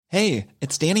Hey,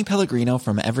 it's Danny Pellegrino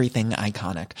from Everything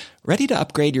Iconic. Ready to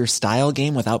upgrade your style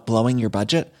game without blowing your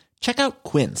budget? Check out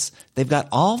Quince. They've got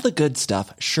all the good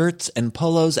stuff, shirts and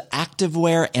polos,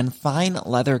 activewear, and fine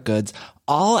leather goods,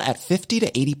 all at 50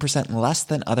 to 80% less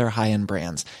than other high-end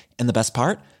brands. And the best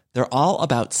part? They're all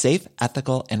about safe,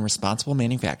 ethical, and responsible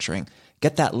manufacturing.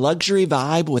 Get that luxury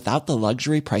vibe without the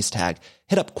luxury price tag.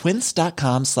 Hit up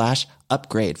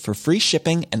quince.com/upgrade for free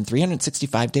shipping and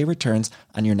 365-day returns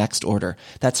on your next order.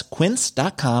 That's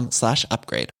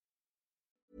quince.com/upgrade.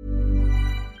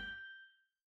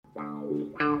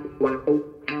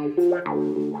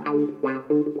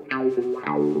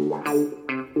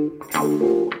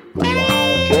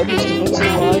 Good, Mr. Hudson,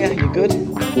 how are you? You good?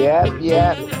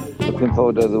 Yeah. Looking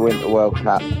forward to the Winter World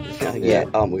Cup. Yeah,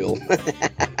 aren't we all?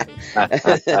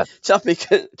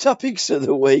 Topics of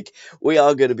the week. We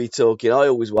are going to be talking. I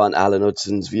always want Alan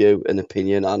Hudson's view and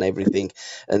opinion on everything.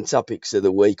 And topics of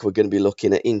the week, we're going to be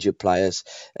looking at injured players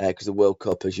because the World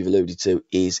Cup, as you've alluded to,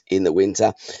 is in the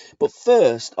winter. But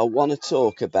first, I want to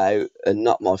talk about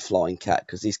not my flying cat,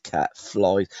 because this cat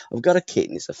flies. I've got a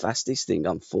kitten. It's the fastest thing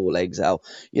on four legs, Al.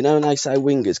 You know, when they say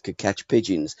wingers could catch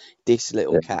pigeons, this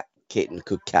little kitten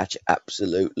could catch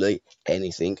absolutely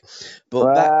anything.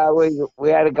 But we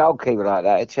had a goalkeeper like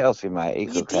that at Chelsea, mate. He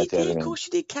could catch anything. Of course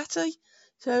you did, Catty.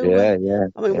 So yeah.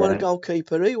 I mean, what a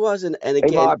goalkeeper he was, and again,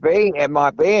 It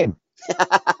might be him.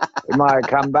 It might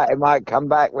come back. It might come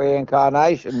back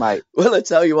reincarnation, mate. Well, I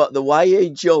tell you what, the way he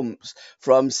jumps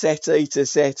from settee to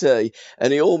settee,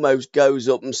 and he almost goes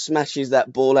up and smashes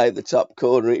that ball out the top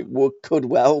corner, could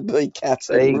well be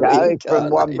Catty. There you go,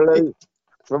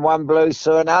 from one blue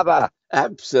to another.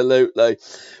 Absolutely.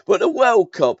 But the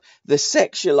World Cup, the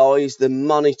sexualised, the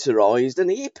monitorised, and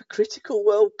the hypocritical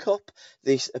World Cup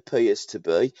this appears to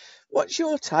be. What's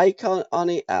your take on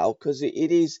it, Al? Because it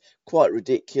is quite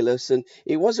ridiculous, and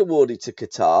it was awarded to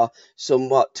Qatar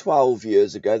somewhat 12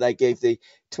 years ago. They gave the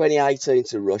 2018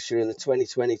 to Russia and the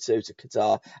 2022 to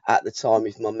Qatar at the time,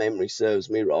 if my memory serves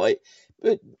me right.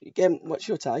 But again, what's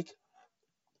your take?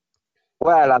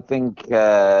 Well, I think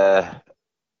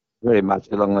very much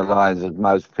along the lines of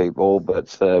most people,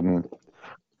 but I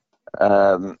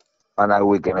know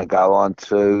we're going to go on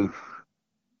to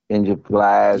injured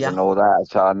players and all that,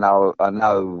 so I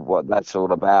know what that's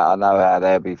all about. I know how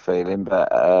they'll be feeling,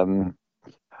 but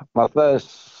my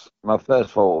first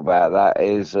thought about that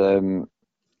is to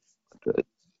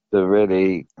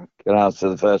really can answer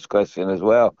the first question as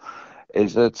well.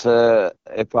 Is that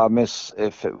if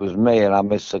it was me and I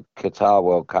missed the Qatar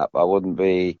World Cup, I wouldn't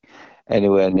be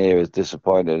anywhere near as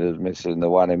disappointed as missing the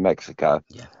one in Mexico.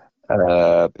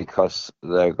 Because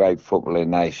they're a great footballing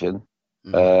nation.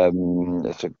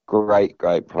 It's a great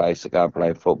place to go and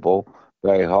play football.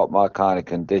 Very hot, my kind of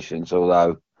conditions,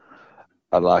 although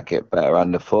I like it better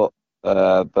underfoot.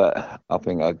 But I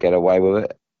think I'd get away with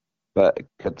it. But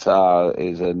Qatar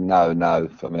is a no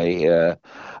for me.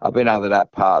 I've been over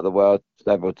that part of the world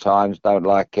several times. Don't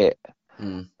like it.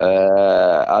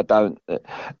 I don't.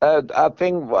 I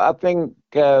think.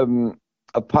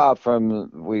 Apart from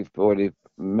we've already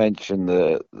mentioned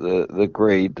the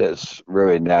greed that's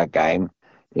ruined our game.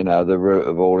 You know, the root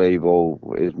of all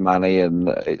evil is money, and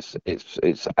it's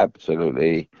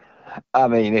absolutely. I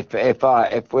mean, if we're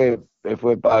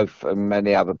both and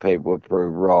many other people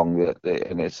prove wrong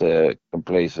and it's a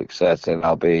complete success, then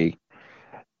I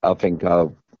think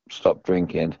I'll stop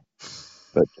drinking.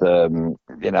 But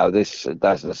this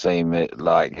doesn't seem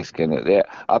like it's gonna.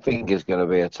 I think it's gonna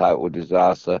be a total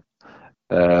disaster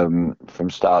from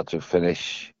start to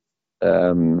finish.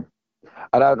 I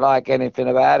don't like anything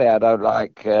about it. I don't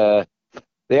like the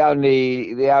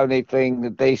only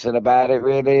thing decent about it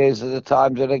really is the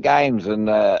times of the games, and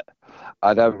I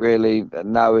don't really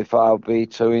know if I'll be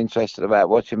too interested about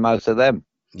watching most of them.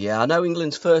 Yeah, I know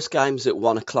England's first game's at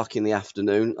 1 o'clock in the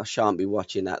afternoon. I shan't be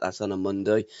watching that. That's on a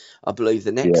Monday. I believe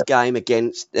the next game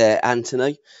against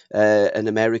Anthony in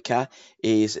America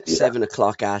is 7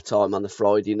 o'clock our time on the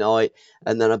Friday night.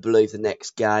 And then I believe the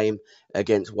next game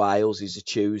against Wales is a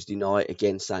Tuesday night,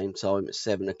 again, same time at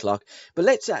 7 o'clock. But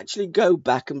let's actually go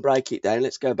back and break it down.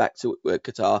 Let's go back to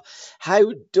Qatar.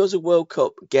 How does a World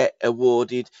Cup get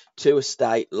awarded to a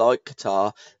state like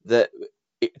Qatar that,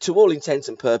 to all intents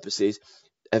and purposes,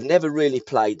 have never really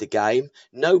played the game?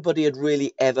 Nobody had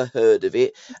really ever heard of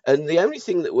it. And the only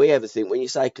thing that we ever think when you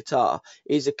say Qatar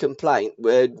is a complaint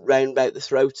round about the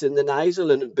throat and the nasal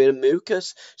and a bit of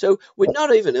mucus. So we'd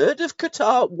not even heard of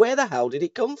Qatar. Where the hell did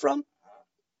it come from?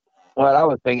 Well, I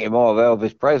was thinking more of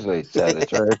Elvis Presley, to tell the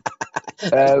truth.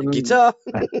 Guitar.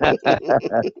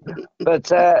 But,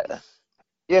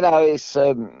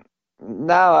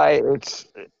 it's...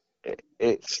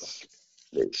 it's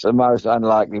it's the most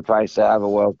unlikely place to have a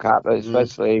World Cup, Mm,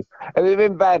 especially. It would have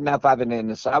been bad enough having it in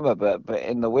the summer, but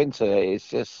in the winter, it's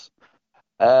just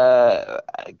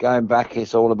going back.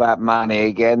 It's all about money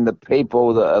again. The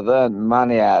people that have earned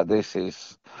money out of this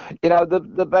is,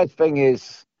 the best thing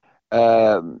is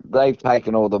they've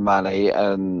taken all the money,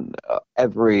 and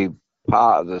every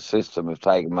part of the system have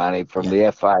taken money from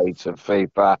yeah. the FA to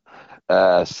FIFA.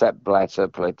 Sepp Blatter,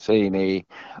 Platini,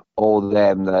 all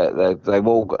them. They've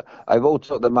all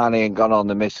took the money and gone on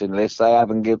the missing list. They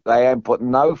ain't put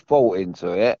no thought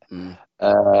into it. Mm,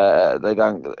 They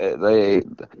don't.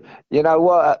 You know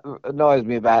what annoys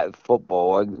me about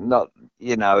football, and not,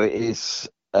 is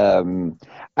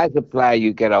as a player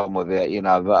you get on with it.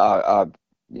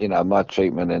 But my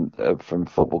treatment from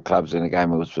football clubs in the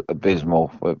game was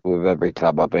abysmal with every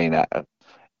club I've been at.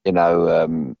 You know,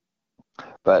 um,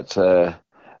 but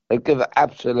they give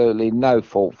absolutely no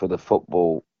thought for the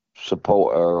football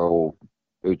supporter or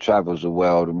who travels the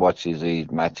world and watches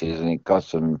these matches, and it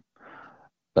costs them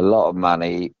a lot of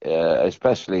money,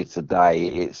 especially today.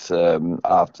 It's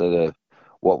after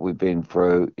what we've been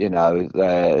through.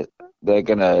 They're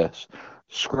gonna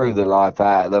screw the life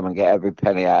out of them and get every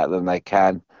penny out of them they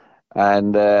can,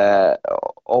 and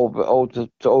all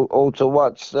to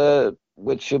watch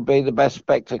which should be the best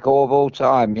spectacle of all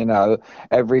time.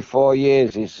 Every 4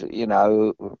 years is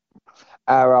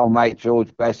our old mate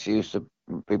George Best used to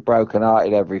be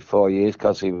broken-hearted every 4 years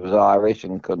because he was Irish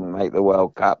and couldn't make the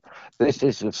World Cup. This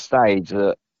is a stage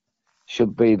that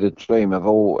should be the dream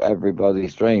of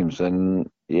everybody's dreams, and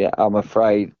yeah, I'm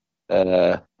afraid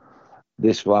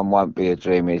this one won't be a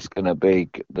dream. It's going to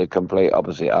be the complete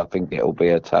opposite. I think it'll be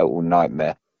a total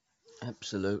nightmare.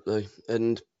 absolutely.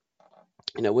 And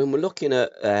when we're looking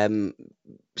at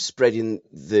spreading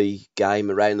the game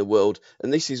around the world,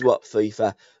 and this is what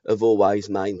FIFA have always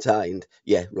maintained.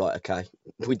 Yeah, right, okay,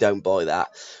 we don't buy that.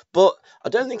 But I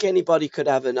don't think anybody could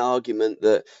have an argument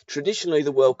that traditionally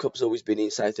the World Cup's always been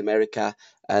in South America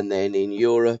and then in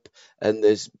Europe, and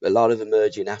there's a lot of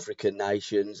emerging African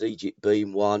nations, Egypt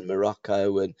being one,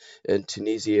 Morocco and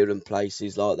Tunisia and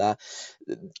places like that.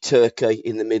 Turkey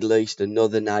in the Middle East,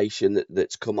 another nation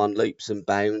that's come on leaps and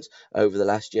bounds over the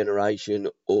last generation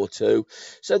or two.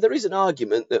 So there is an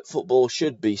argument that football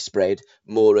should be spread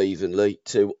more evenly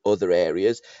to other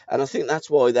areas. And I think that's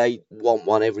why they want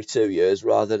one every 2 years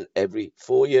rather than every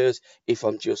 4 years, if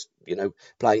I'm just,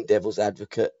 playing devil's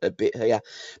advocate a bit here.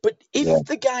 But Yeah. if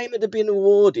the game had been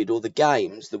awarded, or the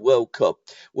games, the World Cup,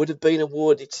 would have been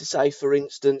awarded to, say, for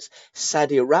instance,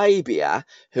 Saudi Arabia,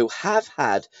 who have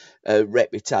had a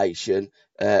reputation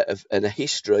and a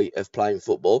history of playing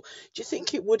football, do you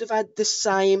think it would have had the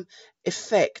same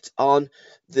effect on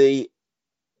the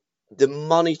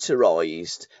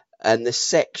monetarized and the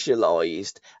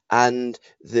sexualized and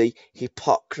the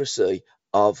hypocrisy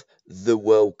of the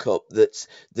World Cup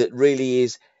that really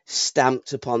is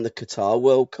stamped upon the Qatar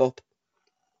World Cup?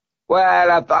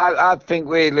 Well, I think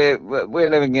we're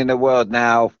living in a world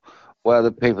now where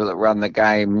the people that run the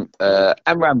game Mm,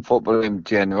 and run football in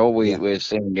general, yeah, we're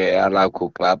seeing it at our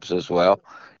local clubs as well.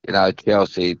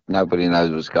 Chelsea. Nobody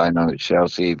knows what's going on at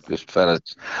Chelsea. Just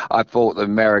fellas, I thought the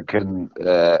Americans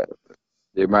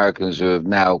who have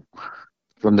now,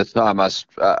 from the time I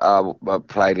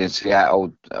played in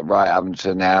Seattle right up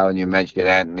until now, and you mentioned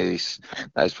Anthony's,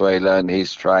 that's where he learned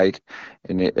his trade,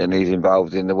 and he's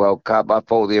involved in the World Cup. I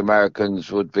thought the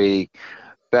Americans would be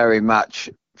very much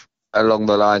along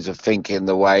the lines of thinking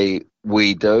the way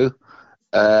we do,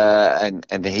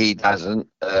 and he doesn't.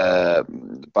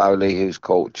 Bowley, who's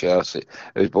bought Chelsea,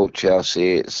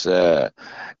 it's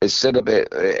still a bit.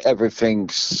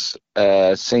 Everything's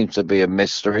seems to be a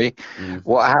mystery. mm,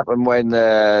 What happened when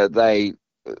they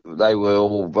were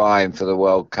all vying for the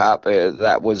World Cup?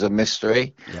 That was a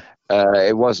mystery. yeah,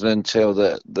 It wasn't until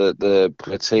the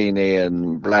Platini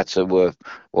and Blatter were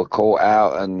caught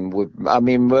out, and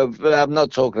I'm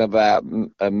not talking about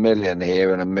a million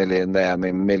here and a million there. I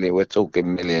mean, million. We're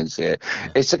talking millions here.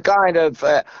 yeah, It's a kind of.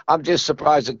 I'm just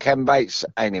surprised that Ken Bates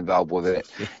ain't involved with it.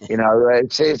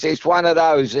 It's one of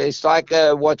those. It's like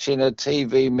watching a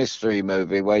TV mystery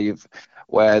movie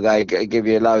where they give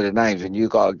you a load of names and you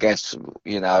got to guess,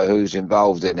 who's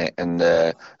involved in it and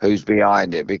who's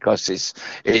behind it, because it's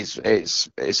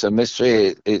a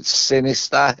mystery. It's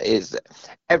sinister. It's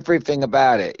everything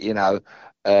about it.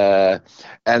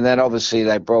 And then obviously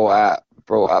they brought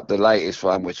up the latest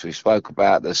one, which we spoke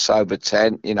about, the sober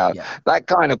tent. yeah, That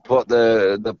kind of put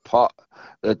the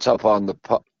top on the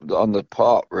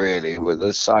pot really, with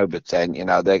the sober tent.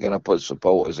 They're going to put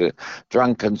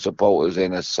drunken supporters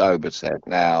in a sober tent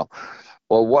now.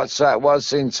 Well, what's that?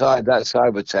 What's inside that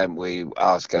sober tent? We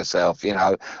ask ourselves.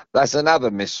 That's another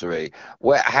mystery.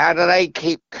 How do they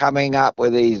keep coming up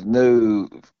with these new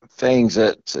things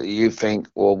that you think,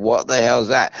 well, what the hell's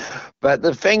that? But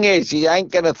the thing is, you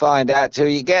ain't gonna find out till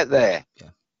you get there. Yeah.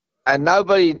 And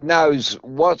nobody knows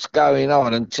what's going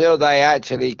on until they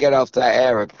actually get off that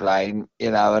aeroplane,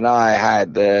 And I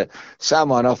had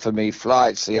someone offer me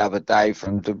flights the other day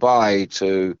from Dubai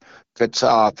to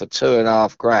Qatar for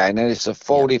 2.5 grand, and it's a Yeah.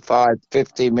 45,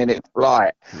 50-minute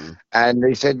flight. Mm. And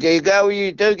he said, you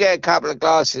do get a couple of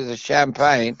glasses of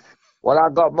champagne. Well,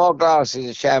 I've got more glasses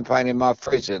of champagne in my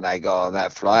fridge than they got on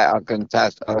that flight. I can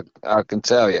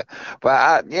tell you.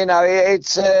 But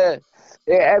it's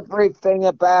everything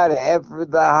about it,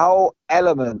 the whole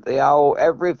element,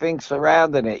 everything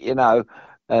surrounding it,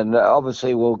 and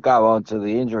obviously we'll go on to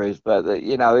the injuries, but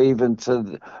even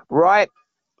right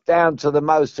down to the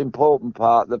most important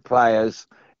part, the players,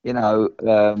 I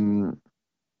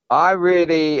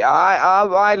really,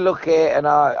 I look at it and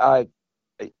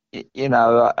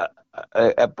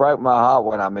it broke my heart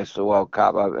when I missed the World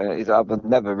Cup. I've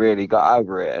never really got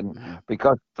over it, and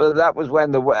because that was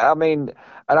when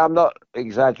and I'm not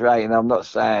exaggerating. I'm not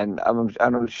saying,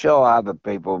 I'm sure other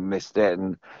people missed it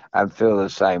and feel the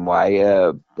same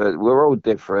way. But we're all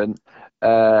different.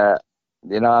 I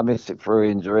missed it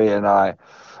through injury, and I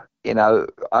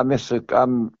miss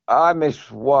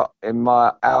what in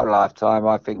our lifetime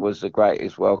I think was the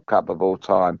greatest World Cup of all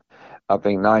time. I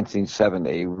think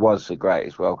 1970 was the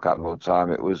greatest World Cup of all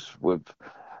time. It was with,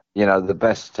 the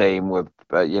best team with,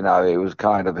 it was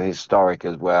kind of historic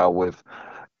as well with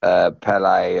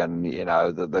Pele and,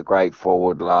 the great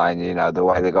forward line, the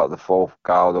way they got the fourth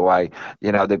goal, the way,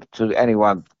 to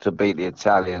anyone to beat the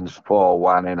Italians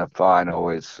 4-1 in a final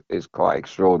is quite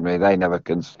extraordinary. They never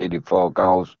conceded 4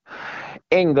 goals.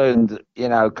 England,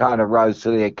 kind of rose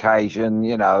to the occasion,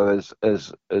 as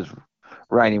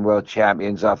reigning world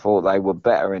champions. I thought they were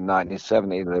better in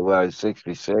 1970 than they were in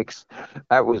 '66.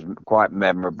 That was quite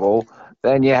memorable.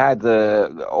 Then you had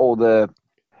all the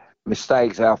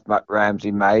mistakes Alf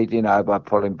Ramsey made, by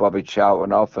pulling Bobby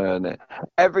Charlton off, and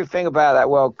everything about that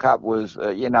World Cup was,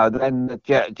 then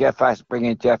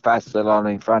bringing Jeff Astle on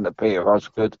in front of Peter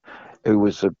Osgood, who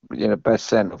was the best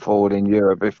centre forward in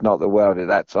Europe, if not the world at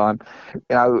that time.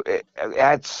 It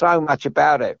had so much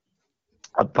about it.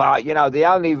 But the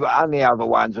only other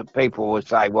ones that people would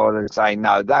say, well, they say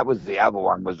no, that was the other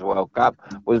one was the World Cup,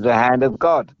 was the hand of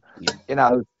God. Yeah.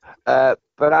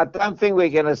 But I don't think we're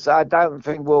going to say, I don't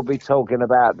think we'll be talking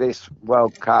about this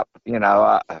World Cup,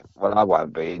 well, I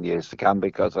won't be in years to come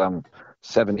because I'm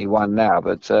 71 now,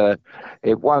 but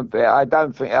it won't be, I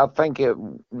think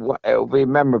it'll be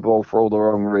memorable for all the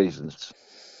wrong reasons.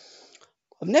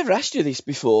 I've never asked you this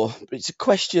before, but it's a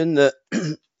question that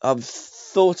I've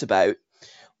thought about.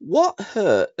 What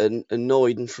hurt and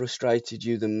annoyed and frustrated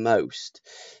you the most?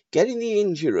 Getting the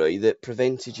injury that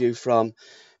prevented you from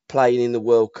playing in the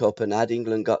World Cup, and had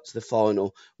England got to the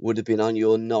final, would have been on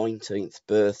your 19th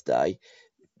birthday,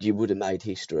 you would have made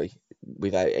history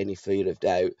without any fear of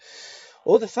doubt.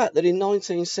 Or the fact that in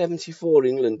 1974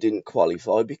 England didn't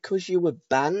qualify because you were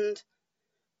banned.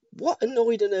 What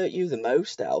annoyed and hurt you the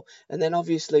most, Al? And then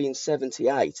obviously in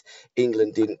 '78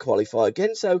 England didn't qualify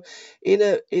again. So in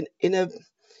an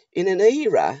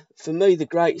era, for me, the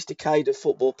greatest decade of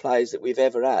football players that we've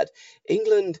ever had,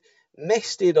 England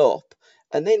messed it up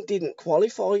and then didn't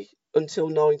qualify until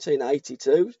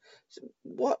 1982. So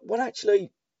what actually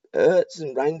hurts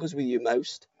and wrangles with you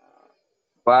most?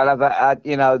 Well, I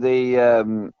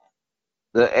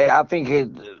think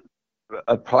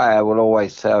a player will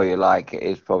always tell you, like,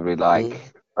 it's probably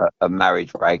like a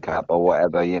marriage breakup or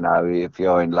whatever, if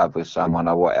you're in love with someone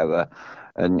or whatever,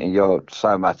 and you're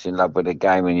so much in love with the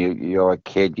game, and you're a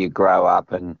kid, you grow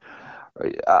up, and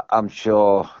I'm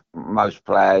sure most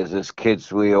players as kids,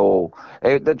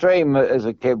 the dream as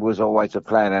a kid was always to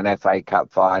play in an FA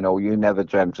Cup final. You never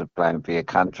dreamt of playing for your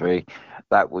country.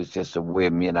 That was just a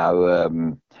whim,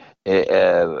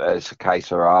 it's a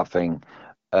case of halving.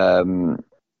 Then,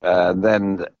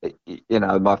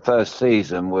 my first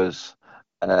season was,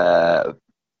 I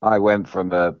went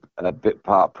from a bit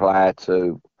part player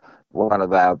to one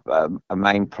of our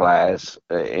main players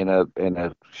in a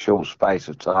short space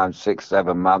of time,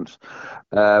 6-7 months.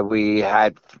 We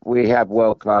had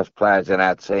world class players in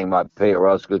our team like Peter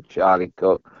Osgood, Charlie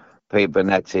Cook, Pete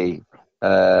Bonetti.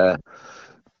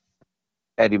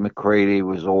 Eddie McCready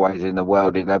was always in the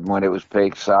World 11 when it was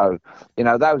peak. So,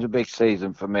 that was a big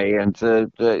season for me. And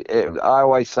I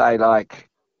always say, like,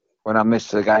 when I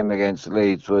missed the game against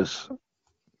Leeds, was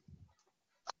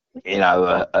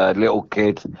a little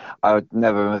kid. I would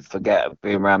never forget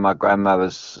being around my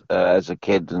grandmother's as a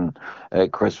kid, and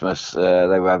at Christmas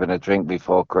they were having a drink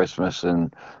before Christmas,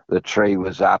 and the tree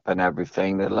was up and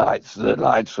everything. The lights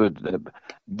were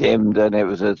dimmed, and it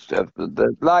was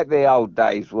like the old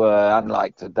days were,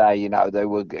 unlike today. They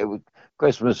were. It was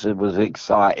Christmas. It was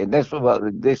exciting. This was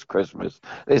what this Christmas,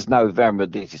 this November,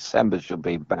 December should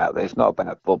be about. It's not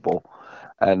about football.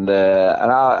 And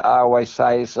I always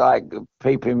say it's like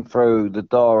peeping through the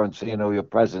door and seeing all your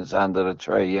presents under the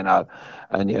tree, and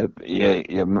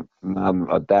your mum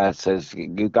or dad says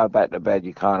you go back to bed,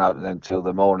 you can't open them till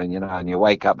the morning, and you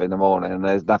wake up in the morning and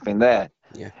there's nothing there,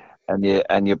 Yeah.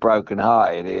 and you're broken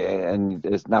hearted, and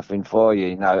there's nothing for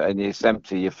you, and it's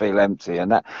empty, you feel empty,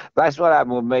 and that's what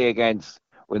happened with me against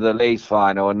with the Leeds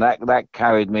final, and that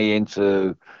carried me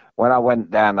into when I went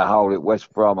down the hole at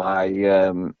West Brom.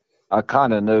 I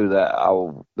kind of knew that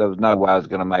there was no way I was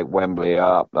going to make Wembley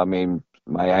up. I mean,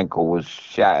 my ankle was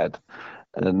shattered,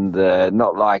 and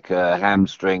not like a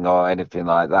hamstring or anything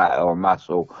like that or a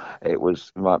muscle. It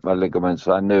was my ligaments.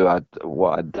 I knew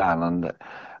what I'd done, and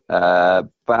but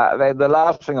the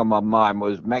last thing on my mind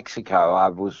was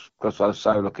Mexico. Because I was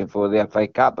so looking for the FA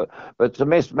Cup, but to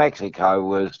miss Mexico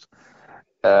was.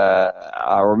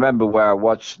 I remember where I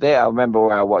watched it. I remember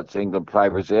where I watched England play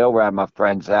Brazil, around my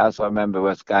friend's house. I remember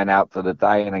us going out for the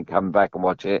day and then coming back and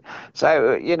watch it.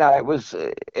 So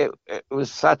it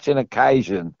was such an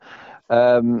occasion.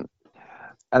 Um,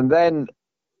 and then,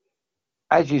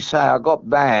 as you say, I got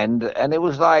banned, and it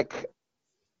was like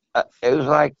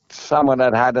someone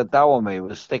had a dough on me,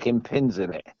 was sticking pins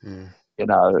in it. Mm.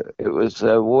 It was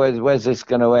where's this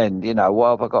going to end? What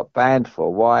have I got banned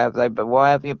for? Why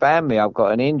have you banned me? I've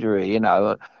got an injury.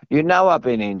 I've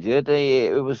been injured.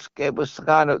 It was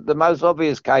kind of the most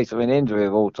obvious case of an injury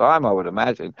of all time, I would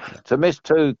imagine. Yeah. To miss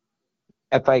two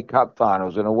FA Cup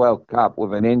finals and a World Cup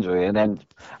with an injury, and then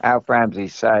Alf Ramsey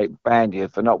say banned you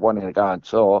for not wanting to go on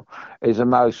tour is the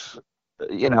most.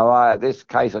 This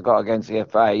case I got against the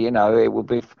FA. It would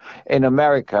be in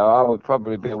America. I would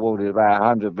probably be awarded about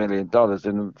 $100 million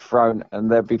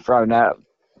and they'd be thrown out.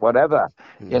 Whatever.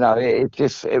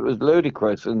 Mm. It was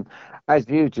ludicrous. And as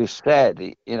you just said,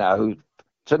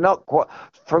 to not quite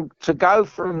to go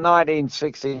from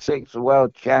 1966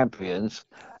 world champions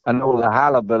and all the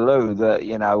hullabaloo that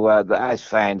as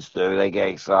fans do, they get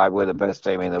excited. We're the best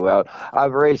team in the world.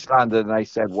 Over East London, they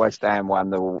said West Ham won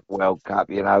the World Cup,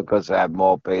 because they had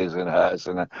more beers than hers,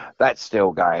 and that's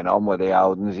still going on with the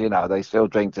Oldens. They still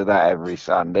drink to that every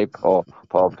Sunday. Poor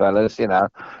fellas.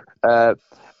 Uh,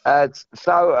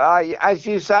 so as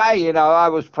you say, I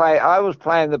was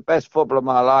playing the best football of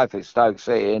my life at Stoke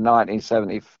City in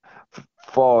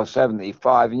 1974,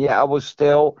 75, and yet I was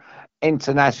still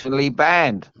internationally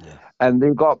banned. Yeah. And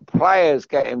you've got players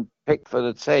getting picked for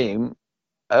the team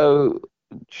who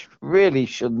really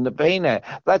shouldn't have been there.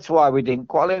 That's why we didn't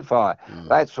qualify. Mm.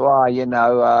 That's why,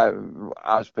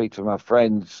 I speak to my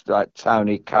friends like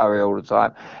Tony Curry all the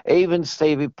time. Even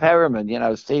Stevie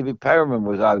Perriman, Stevie Perriman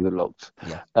was overlooked.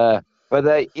 Yeah. But but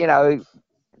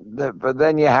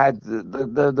then you had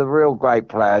the real great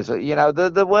players.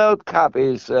 The World Cup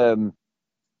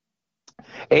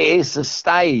it is the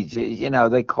stage.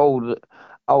 They called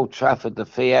Old Trafford the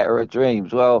theatre of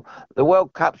dreams. Well, the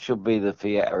World Cup should be the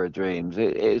theatre of dreams.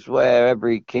 It's where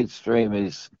every kid's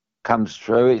dream comes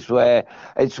true. It's where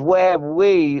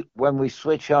when we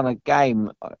switch on a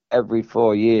game every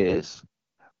 4 years,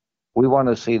 we want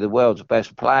to see the world's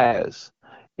best players.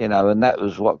 And that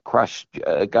was what crushed.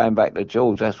 Going back to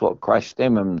George, that's what crushed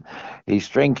him, and his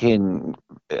drinking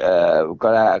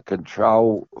got out of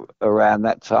control around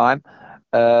that time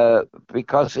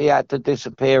because he had to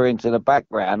disappear into the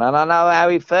background. And I know how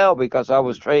he felt because I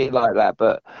was treated like that.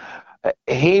 But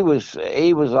he was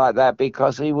like that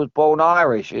because he was born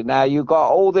Irish. And now you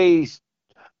got all these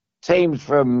teams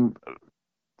from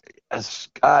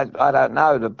I don't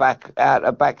know the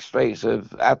back streets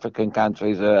of African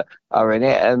countries are in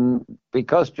it, and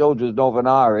because George was Northern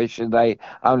Irish and they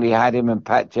only had him and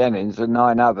Pat Jennings and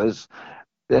nine others,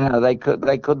 they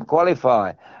couldn't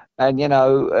qualify, and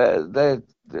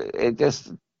it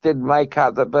just didn't make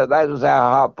up that. But that was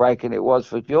how heartbreaking it was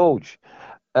for George,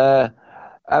 uh,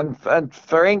 and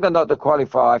for England not to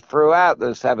qualify throughout the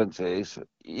 70s.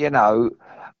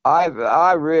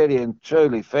 I really and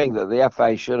truly think that the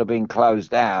FA should have been closed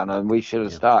down and we should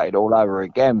have Yeah. started all over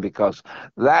again, because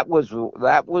that was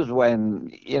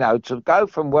when, to go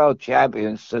from world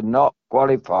champions to not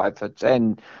qualify for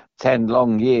 10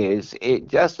 long years, it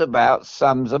just about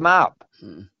sums them up.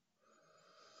 Mm.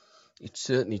 It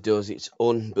certainly does. It's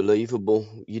unbelievable.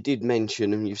 You did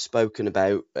mention, and you've spoken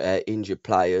about injured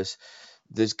players.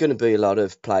 there's going to be a lot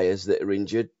of players that are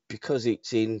injured because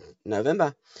it's in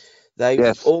November. They've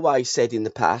Yes. always said in the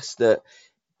past that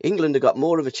England have got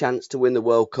more of a chance to win the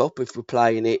World Cup if we're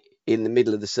playing it in the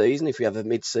middle of the season, if we have a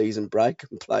mid-season break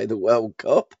and play the World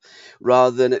Cup,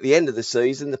 rather than at the end of the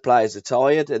season, the players are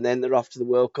tired and then they're off to the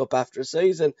World Cup after a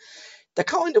season. They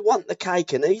kind of want the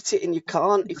cake and eat it, and you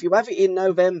can't. If you have it in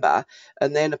November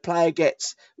and then a player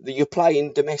gets, you're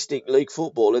playing domestic league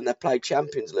football and they play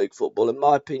Champions League football, and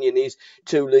my opinion is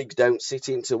two leagues don't sit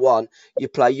into one. You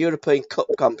play European Cup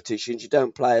competitions, you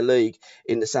don't play a league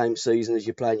in the same season as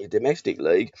you're playing your domestic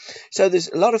league. So there's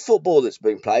a lot of football that's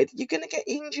been played. You're going to get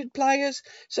injured players.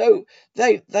 So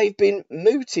they've been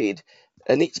mooted,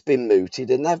 and it's been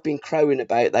mooted, and they've been crowing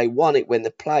about they want it when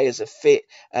the players are fit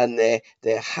and they're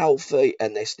healthy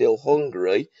and they're still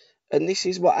hungry. And this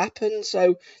is what happens.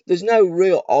 So there's no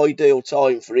real ideal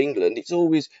time for England. It's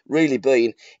always really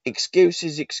been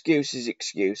excuses, excuses,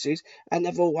 excuses, and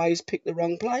they've always picked the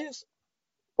wrong players.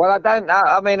 Well, I don't know.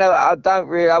 I mean, I don't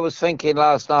really. I was thinking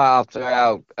last night after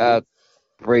our Mm,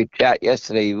 brief chat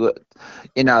yesterday. I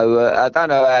don't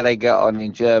know how they got on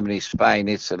in Germany, Spain,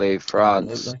 Italy,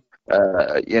 France. absolutely.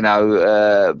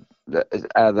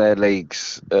 How their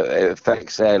leagues it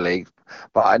affects their league,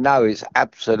 but I know it's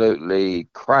absolutely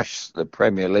crushed the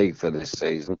Premier League for this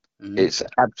season. Mm, It's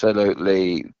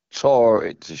absolutely tore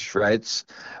it to shreds.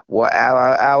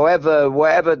 However,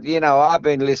 whatever I've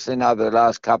been listening over the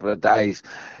last couple of days.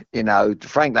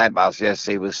 Frank Lampard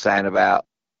yesterday was saying about.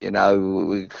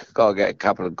 We've got to get a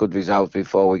couple of good results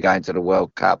before we go into the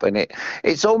World Cup. And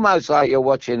it's almost like you're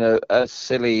watching a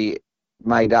silly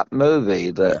made up movie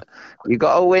yeah. that you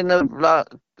got to win the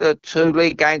two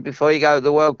league games before you go to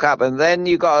the World Cup, and then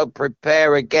you got to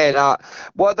prepare again.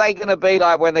 What are they going to be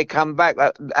like when they come back?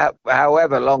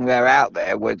 However long they're out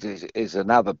there, which is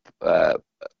another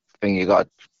thing you got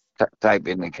to take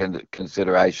into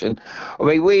consideration. I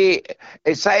mean,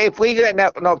 say if we get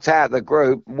knocked out of the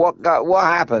group, what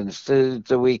happens?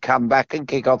 Do we come back and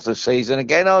kick off the season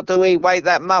again, or do we wait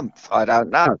that month? I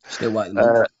don't know. Still wait a month.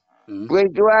 Uh, Mm.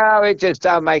 well, it just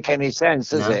don't make any sense,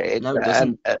 does No, it? no, it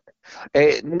doesn't.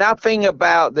 Nothing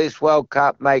about this World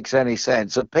Cup makes any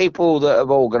sense. The people that have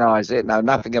organised it know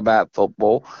nothing about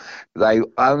football. They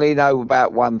only know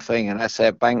about one thing, and that's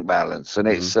their bank balance. And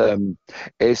Mm.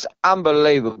 it's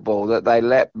unbelievable that they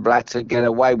let Blatter get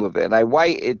away with it. And they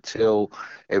waited till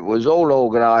it was all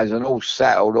organised and all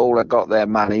settled, all had got their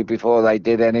money before they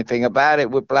did anything about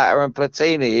it with Blatter and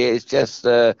Platini. It's just,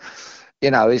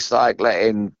 it's like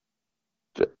letting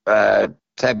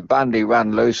Ted Bundy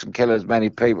run loose and kill as many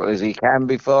people as he can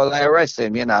before they arrest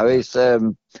him. Yeah.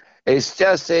 It's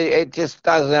just it just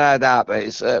doesn't add up.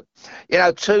 It's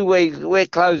 2 weeks. We're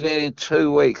closing in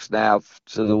 2 weeks now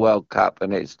to the World Cup,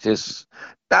 and it's just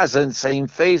doesn't seem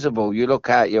feasible. You look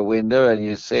out your window and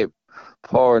you see it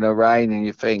pouring a rain, and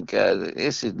you think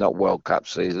this is not World Cup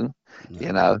season.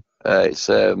 No. It's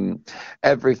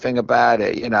everything about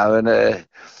it. And.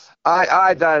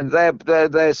 I don't.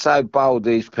 They're so bold.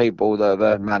 These people that have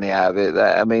earned money out of it.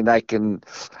 I mean, they can.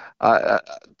 Will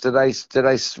they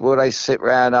sit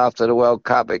around after the World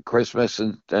Cup at Christmas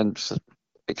and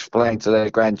explain to their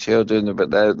grandchildren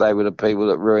that they were the people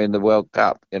that ruined the World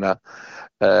Cup?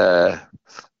 Uh,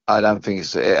 I don't think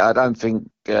it's. I don't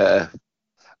think.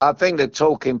 I think the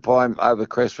talking point over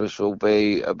Christmas will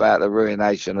be about the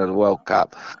ruination of the World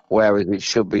Cup, whereas it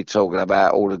should be talking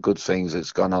about all the good things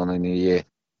that's gone on in the year.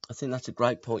 I think that's a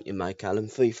great point you make, Alan.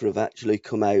 FIFA have actually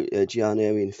come out, Gianni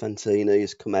Infantino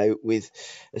has come out with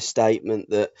a statement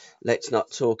that let's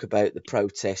not talk about the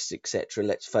protests, etc.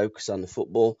 Let's focus on the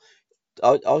football.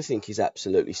 I think he's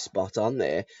absolutely spot on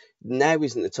there. Now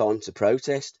isn't the time to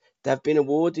protest. They've been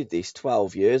awarded this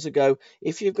 12 years ago.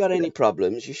 If you've got any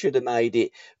problems, you should have made it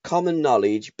common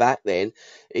knowledge back then.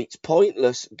 It's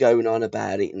pointless going on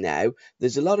about it now.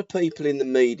 There's a lot of people in the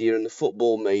media and the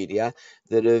football media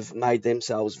that have made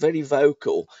themselves very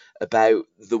vocal about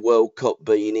the World Cup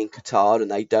being in Qatar,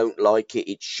 and they don't like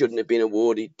it. It shouldn't have been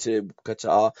awarded to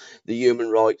Qatar. The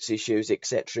human rights issues,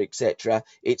 etc., etc.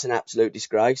 It's an absolute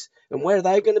disgrace. And where are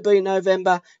they going to be in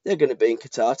November? They're going to be in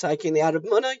Qatar taking the Arab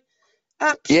money.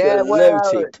 Yeah, Absolute well,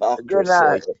 you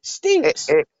know, hypocrisy. it, Stinks.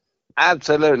 it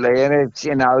absolutely, and it's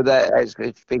that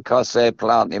it's because they're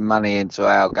planting money into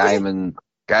our Yeah. game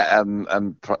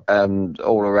and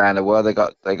all around the world.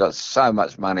 They got so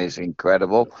much money, it's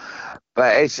incredible.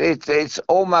 But it's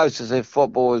almost as if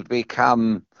football has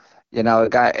become You know,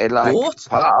 like What?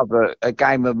 part of a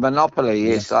game of Monopoly.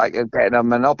 Yeah. It's like getting a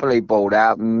Monopoly board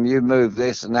out, and you move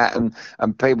this and that, and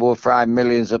people are throwing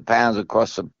millions of pounds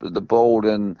across the board,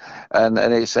 and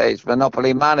it's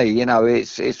Monopoly money. You know,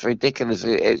 it's ridiculous.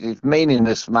 It's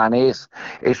meaningless money.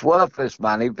 It's worthless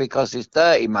money because it's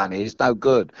dirty money. It's no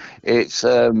good. It's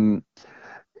you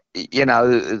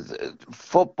know,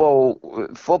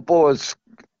 football is.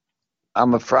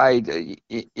 I'm afraid,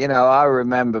 you know, I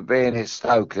remember being at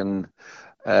Stoke and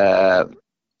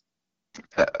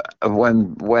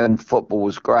when football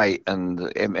was great, and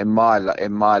in my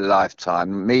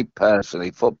lifetime, me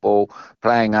personally, football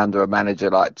playing under a manager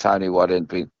like Tony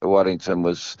Waddington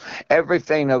was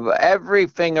everything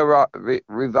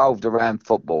revolved around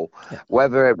football. Yeah.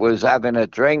 Whether it was having a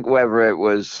drink, whether it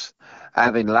was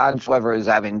having lunch, whether it was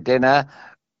having dinner.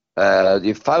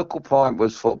 The focal point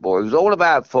was football. It was all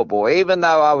about football. Even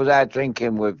though I was out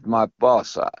drinking with my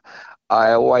boss,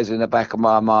 I always, in the back of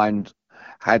my mind,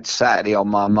 had Saturday on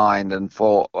my mind and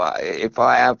thought, well, if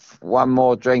I have one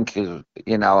more drink, you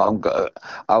know,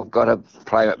 I've got to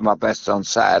play at my best on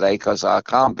Saturday, because I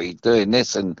can't be doing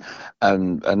this and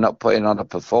not putting on a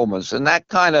performance. And that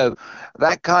kind of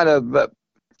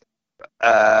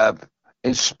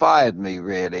inspired me,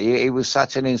 really. He was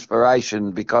such an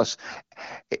inspiration, because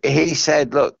he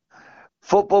said, look,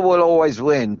 football will always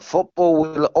win. Football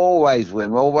will always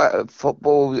win. Well,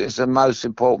 football is the most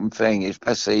important thing,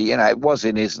 especially, you know, it was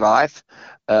in his life.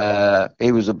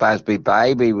 He was a Busby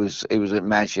babe. He was at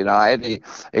Manchester United.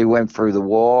 He went through the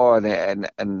war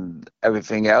and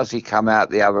everything else. He come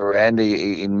out the other end.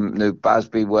 He knew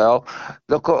Busby well.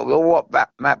 Look at what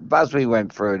Matt Busby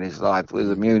went through in his life with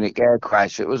the Munich air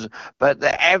crash. It was, but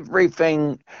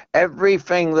everything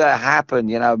that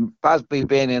happened, you know, Busby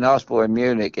being in hospital in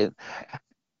Munich,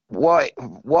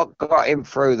 what got him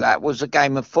through that was a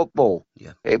game of football.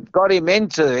 Yeah. It got him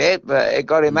into it, but it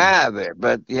got him out of it.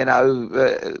 But, you know,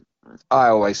 I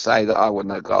always say that I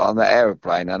wouldn't have got on the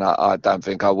aeroplane, and I don't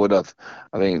think I would have.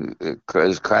 I mean,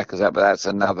 as crack as that, but that's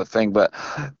another thing. But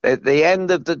at the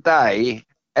end of the day,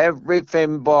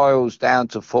 everything boils down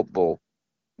to football.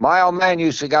 My old man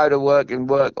used to go to work and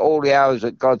work all the hours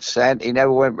that God sent. He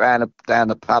never went down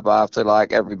the pub after,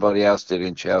 like everybody else did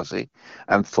in Chelsea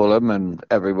and Fulham and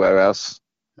everywhere else.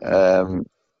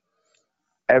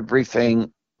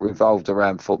 Everything revolved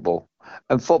around football.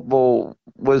 And football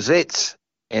was it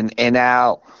in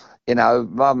our, you know,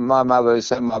 my mother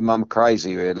sent my mum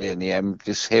crazy, really, in the end,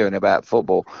 just hearing about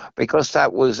football, because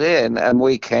that was it. And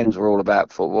weekends were all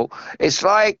about football. It's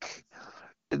like...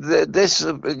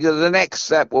 The next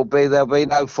step will be there'll be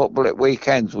no football at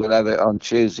weekends. We'll have it on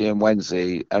Tuesday and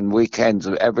Wednesday, and weekends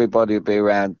everybody will be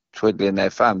around twiddling their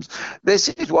thumbs. This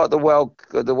is what the World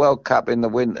Cup in the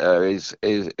winter is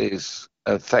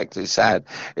effectively sad.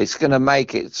 It's going to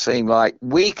make it seem like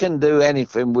we can do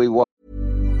anything we want.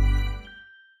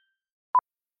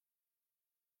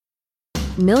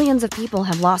 Millions of people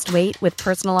have lost weight with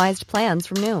personalized plans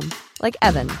from Noom. Like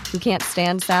Evan, who can't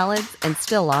stand salads and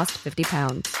still lost 50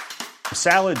 pounds.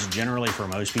 Salads generally for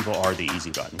most people are the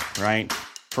easy button, right?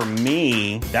 For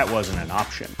me, that wasn't an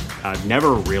option. I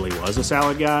never really was a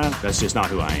salad guy. That's just not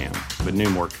who I am. But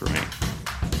Noom worked for me.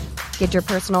 Get your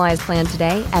personalized plan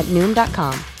today at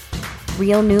Noom.com.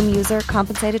 Real Noom user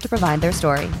compensated to provide their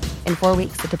story. In 4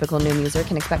 weeks, the typical Noom user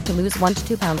can expect to lose 1 to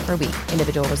 2 pounds per week.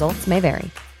 Individual results may vary.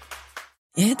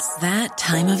 It's that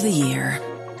time of the year.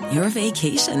 Your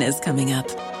vacation is coming up.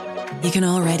 You can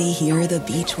already hear the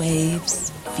beach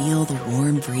waves, feel the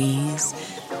warm breeze,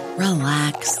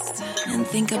 relax, and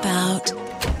think about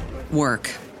work.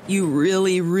 You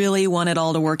really, really want it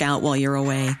all to work out while you're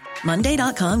away.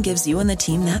 Monday.com gives you and the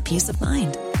team that peace of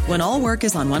mind. When all work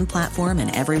is on one platform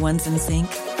and everyone's in sync,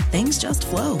 things just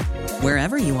flow.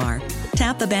 Wherever you are,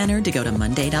 tap the banner to go to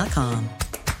Monday.com.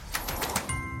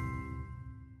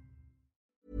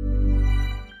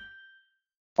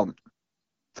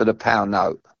 For the pound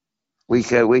note, we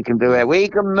can do it. We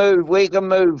can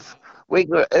move.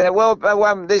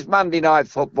 This Monday Night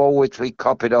Football, which we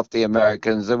copied off the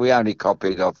Americans, and we only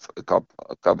copied off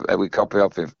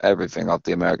everything off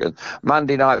the Americans.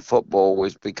 Monday Night Football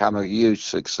has become a huge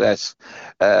success.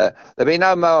 There'll be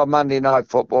no more Monday Night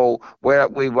Football where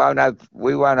we won't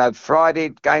have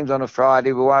Friday games on a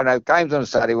Friday. We won't have games on a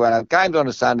Saturday. We won't have games on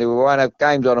a Sunday. We won't have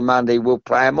games on a Monday. We'll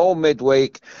play them all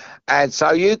midweek. And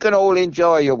so you can all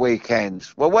enjoy your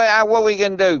weekends. Well, what are we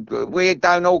going to do? We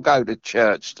don't all go to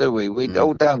church, do we? We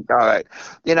all don't go.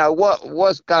 You know,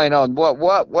 what's going on?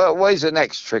 What is the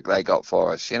next trick they got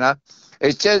for us, you know?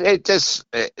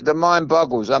 The mind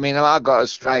boggles. I mean, I've got a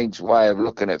strange way of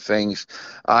looking at things,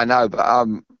 I know, but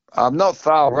I'm not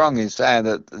far wrong in saying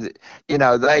that, you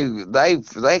know,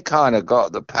 they kind of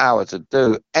got the power to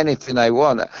do anything they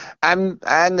want, and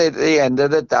at the end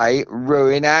of the day,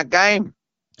 ruin our game.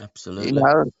 Absolutely.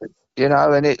 You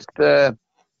know, and it's.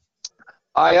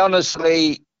 I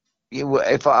honestly,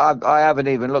 if I haven't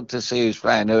even looked to see who's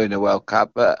playing who in the World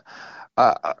Cup, but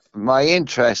my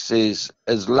interest is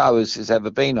as low as it's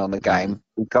ever been on the game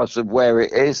because of where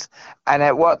it is and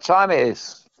at what time it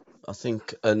is. I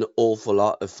think an awful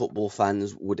lot of football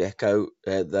fans would echo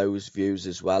those views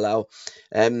as well, Al.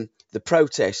 The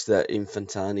protest that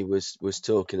Infantani was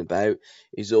talking about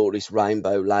is all this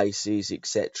rainbow laces,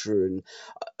 etc. And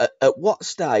at what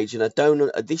stage? And I don't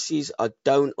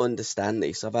understand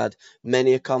this. I've had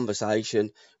many a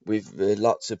conversation with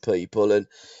lots of people, and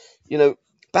you know,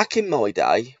 back in my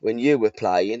day when you were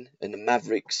playing and the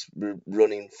Mavericks were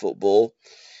running football,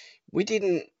 we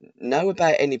didn't know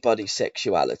about anybody's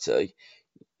sexuality.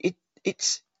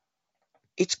 It's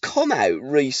it's come out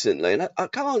recently, and I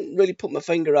can't really put my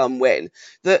finger on when,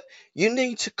 that you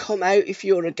need to come out if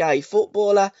you're a gay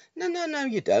footballer. No,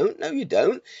 you don't. No, you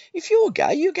don't. If you're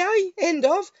gay, you're gay. End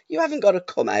of. You haven't got to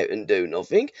come out and do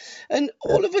nothing. And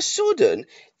all of a sudden,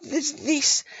 there's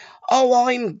this, oh,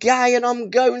 I'm gay and I'm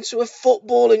going to a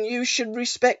football and you should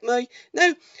respect me.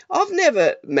 No, I've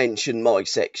never mentioned my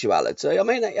sexuality. I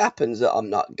mean, it happens that I'm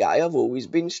not gay. I've always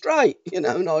been straight, and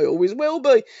I always will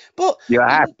be. But you're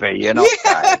happy, you're not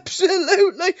gay.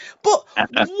 Absolutely. But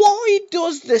why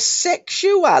does the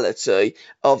sexuality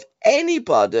of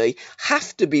anybody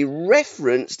have to be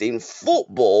referenced in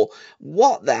football?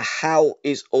 What the hell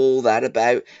is all that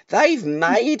about? They've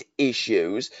made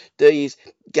issues, these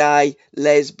gay,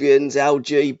 lesbians,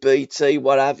 LGBT,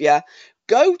 what have you.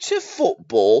 Go to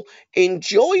football,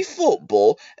 enjoy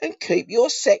football, and keep your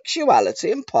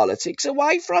sexuality and politics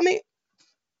away from it.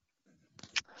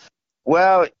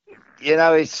 Well,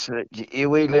 it's I've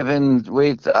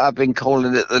been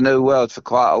calling it the new world for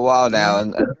quite a while now,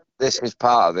 and this is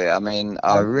part of it. I mean,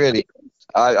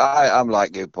 I'm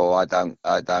like you, Paul. I don't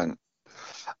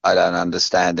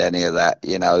understand any of that.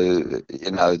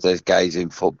 There's gays in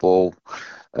football.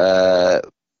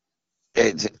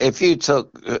 If you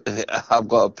took, I've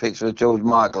got a picture of George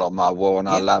Michael on my wall, and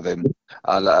I love him.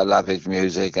 I love his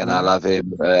music, and I love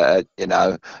him.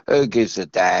 Who gives a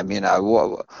damn?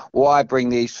 Why bring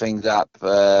these things up?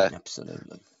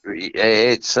 Absolutely.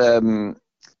 It's as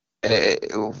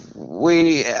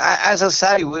I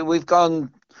say, we've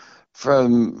gone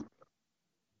from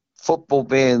football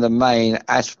being the main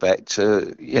aspect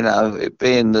to it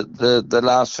being the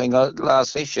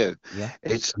last issue.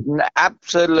 It's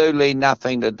absolutely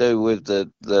nothing to do with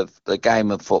the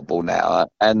game of football now,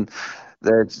 and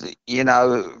there's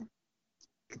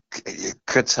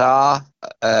Qatar,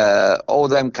 all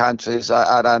them countries,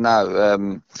 I don't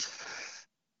know.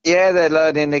 They're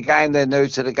learning the game. They're new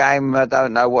to the game. I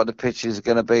don't know what the pitch is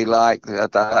going to be like.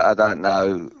 I don't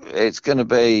know. It's going to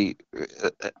be.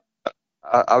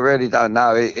 I really don't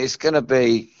know. It's going to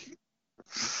be.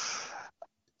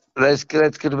 There's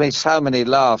going to be so many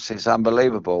laughs. It's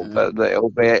unbelievable. But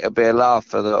it'll be a laugh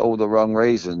for all the wrong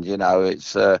reasons.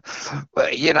 It's. But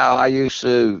I used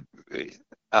to.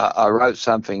 I wrote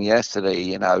something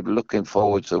yesterday. Looking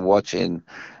forward to watching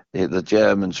the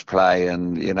Germans play,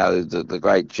 and the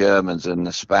great Germans and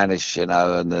the Spanish.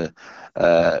 And the.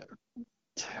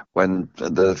 When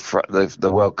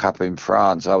the World Cup in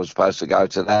France, I was supposed to go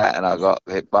to that, and I got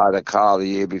hit by the car the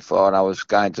year before, and I was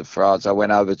going to France. I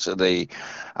went over to the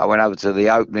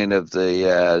opening of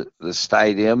the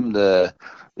stadium the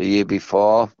year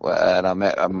before, and I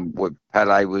met with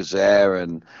Pele was there,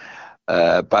 and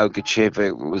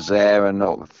Bogacic was there,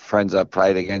 and friends I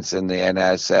played against in the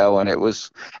NSL, and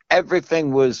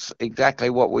everything was exactly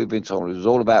what we've been talking. It was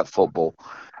all about football.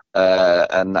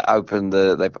 And they opened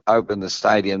the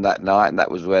stadium that night, and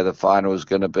that was where the final was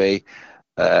going to be.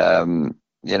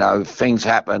 Things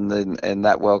happened in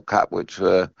that World Cup which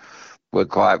were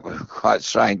quite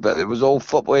strange, but it was all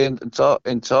football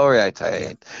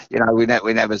infuriating. We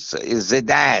never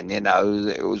Zidane.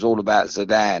 It was all about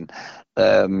Zidane.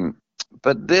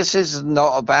 But this is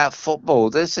not about football.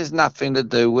 This is nothing to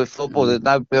do with football. There's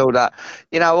no build-up.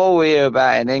 All we hear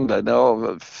about in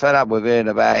England, fed up with hearing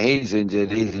about he's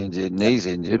injured, and he's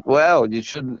injured. Well, you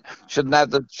shouldn't have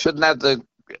the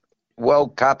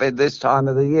World Cup in this time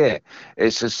of the year.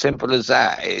 It's as simple as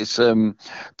that. It's to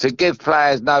give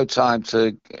players no time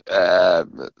to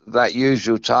that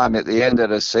usual time at the end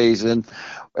of the season.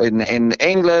 In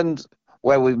England,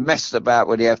 where we've messed about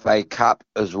with the FA Cup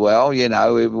as well,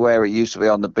 where it used to be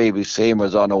on the BBC and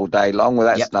was on all day long. Well,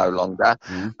 that's no longer.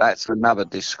 That's another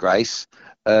disgrace.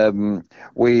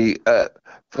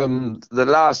 from the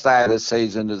last day of the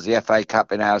season as the FA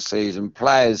Cup in our season,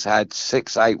 players had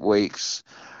 6-8 weeks,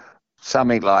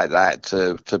 something like that,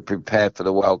 to prepare for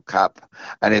the World Cup.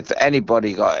 And if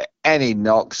anybody got any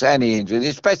knocks, any injuries,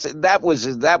 especially that was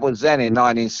then in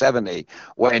 1970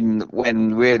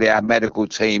 when really our medical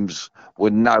teams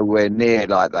were nowhere near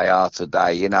like they are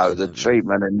today. You know, the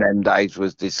treatment in them days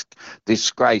was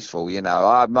disgraceful. You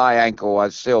know, my ankle,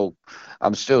 I'm still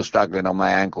struggling on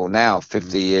my ankle now,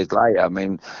 50 years later. I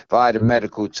mean, if I had a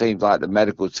medical team like the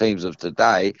medical teams of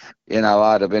today, you know,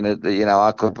 I'd have been,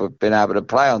 I could have been able to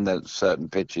play on the certain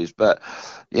pitches. But,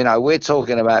 you know, we're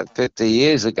talking about 50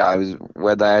 years ago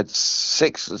where they had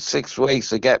six weeks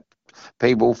to get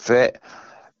people fit,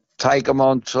 take them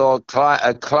on tour,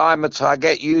 acclimatise,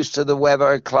 get used to the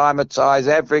weather, acclimatise,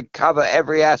 cover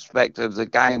every aspect of the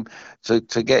game to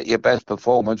get your best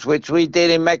performance, which we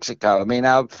did in Mexico. I mean,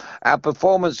 our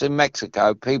performance in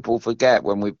Mexico, people forget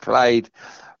when we played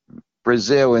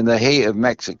Brazil in the heat of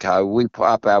Mexico, we put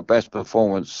up our best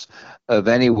performance of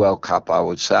any World Cup, I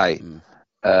would say.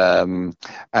 And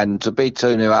to be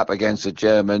 2-0 up against the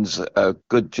Germans, a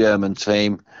good German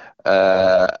team,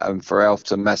 and for Elf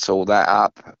to mess all that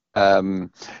up,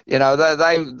 you know,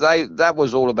 that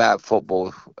was all about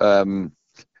football.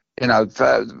 You know,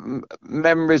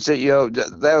 memories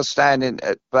that they'll stand in.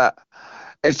 But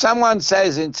if someone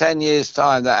says in 10 years'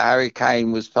 time that Harry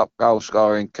Kane was top goal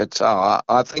scorer in Qatar,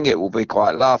 I think it will be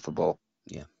quite laughable.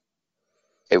 Yeah,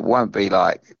 it won't be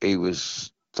like he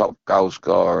was top goal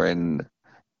scorer in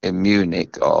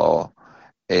Munich or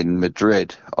in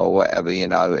Madrid or whatever, you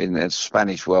know, in the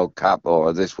Spanish World Cup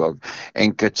or this World,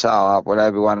 in Qatar, would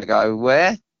everyone go,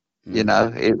 where? You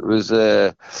know, it was,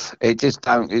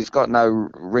 it's got no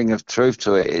ring of truth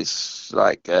to it. It's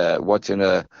like watching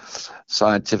a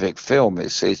scientific film.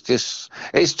 It's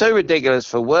too ridiculous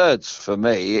for words for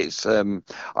me. It's,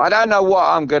 I don't know what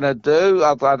I'm going to do.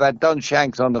 I've had Don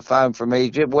Shanks on the phone from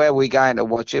Egypt. Where are we going to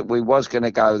watch it? We was going to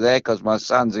go there because my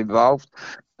son's involved.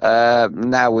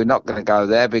 Now we're not going to go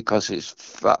there because it's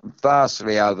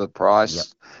vastly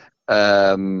overpriced.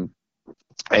 Yep.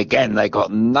 Again, they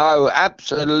got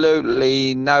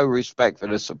absolutely no respect for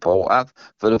the supporter,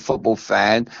 for the football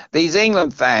fan. These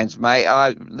England fans,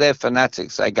 mate, they're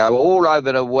fanatics. They go all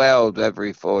over the world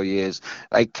every 4 years.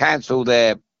 They cancel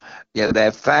their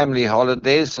family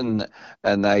holidays and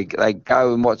they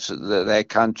go and watch their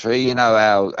country. You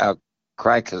know how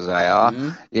crackers they are.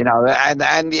 You know,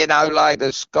 and you know, like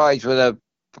the Scottish with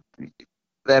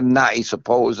them nutty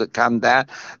supporters that come down,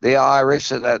 the Irish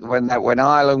that when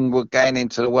Ireland were getting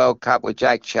into the World Cup with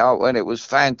Jack Charlton, it was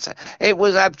fantastic. It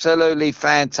was absolutely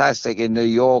fantastic in New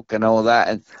York and all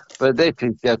that. But this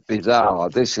is just bizarre.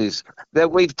 This is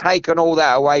that we've taken all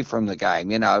that away from the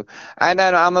game, you know. And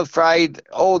then I'm afraid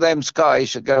all them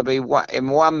Scottish are going to be in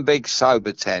one big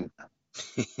sober tent.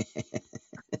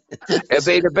 It'll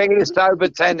be the biggest sober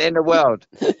tent in the world.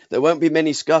 There won't be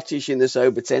many Scottish in the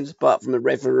sober tent apart from the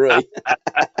referee.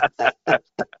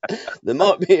 There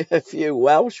might be a few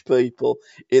Welsh people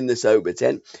in the sober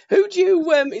tent. Who do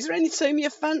you? Is there any team you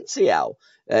fancy, Al,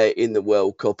 in the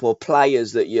World Cup, or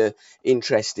players that you're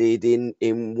interested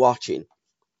in watching?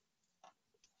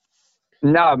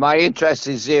 No, my interest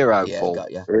is zero, Paul.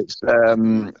 Got you. It's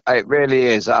it really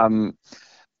is.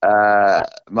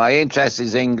 My interest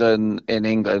is England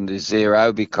is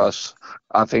zero because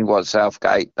I think what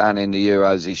Southgate done in the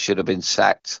Euros, he should have been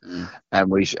sacked,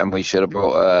 and we should have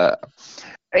brought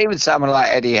even someone like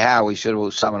Eddie Howe. We should have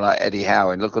brought someone like Eddie Howe,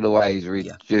 and look at the way he's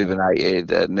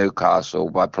rejuvenated Newcastle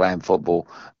by playing football,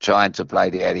 trying to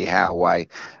play the Eddie Howe way.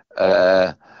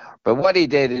 But what he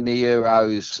did in the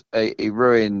Euros, he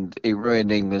ruined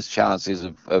England's chances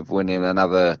of winning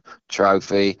another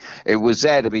trophy. It was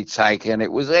there to be taken.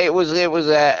 It was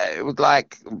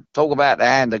like, talk about the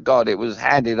hand of God. It was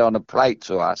handed on a plate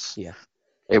to us. Yeah.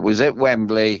 It was at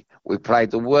Wembley. We played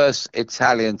the worst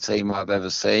Italian team I've ever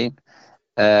seen.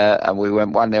 And we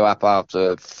went 1-0 up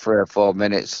after 3 or 4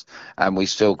 minutes, and we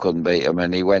still couldn't beat him.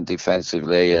 And he went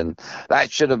defensively, and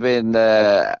that should have been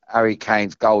Harry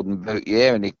Kane's golden boot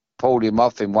year, and he pulled him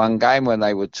off in one game when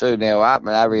they were 2-0 up, and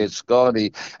Harry had scored.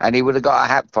 He would have got a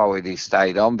hat for it. He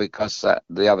stayed on because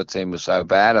the other team was so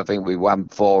bad. I think we won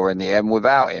 4 in the end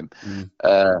without him.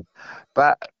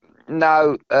 But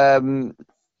no.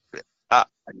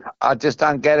 I just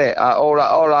don't get it.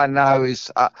 All I know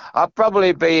is I'd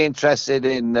probably be interested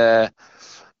in the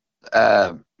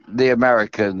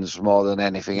Americans more than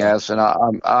anything else. And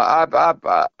I'm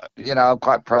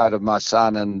quite proud of my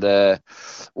son and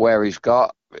where he's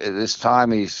got. At this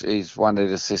time, he's one of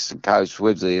the assistant coach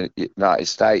with the United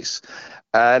States.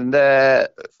 And I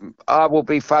will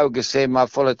be focusing. My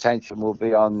full attention will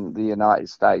be on the United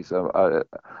States. I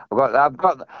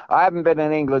haven't been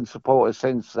an England supporter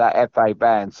since that FA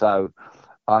ban, so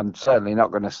I'm certainly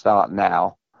not going to start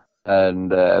now.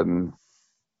 And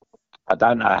I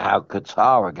don't know how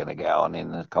Qatar are going to get on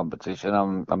in the competition.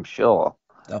 I'm sure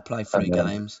They'll play 3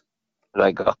 games.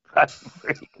 they got.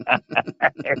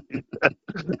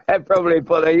 They probably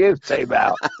put their youth team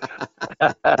out,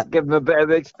 give them a bit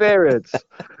of experience.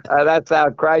 That's how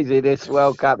crazy this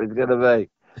World Cup is going to be.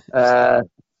 Yeah.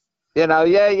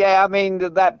 I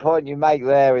mean, that point you make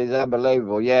there is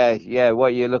unbelievable. Yeah.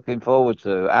 What you're looking forward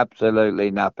to?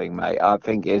 Absolutely nothing, mate. I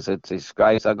think it's a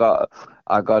disgrace. I got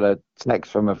a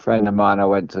text from a friend of mine. I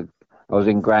was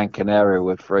in Gran Canaria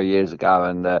with 3 years ago,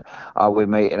 and we're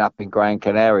meeting up in Gran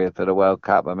Canaria for the World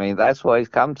Cup. I mean, that's what it's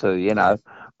come to, Yeah.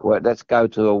 Well, let's go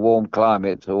to a warm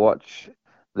climate to watch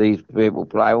these people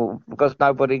play, because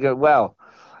nobody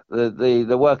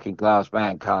the working class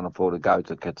man can't afford to go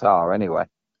to Qatar anyway.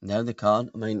 No, they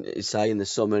can't. I mean, say in the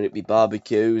summer it'd be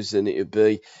barbecues and it'd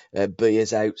be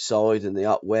beers outside and the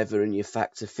hot weather and your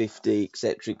factor 50,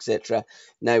 etc., etc.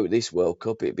 Now with this World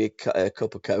Cup, it'd be a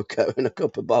cup of cocoa and a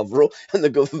cup of Bovril, and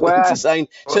the government is saying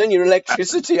turn your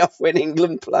electricity off when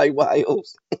England play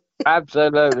Wales.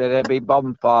 Absolutely, there'd be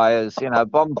bonfires.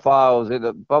 Bonfires at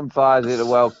the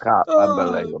World Cup.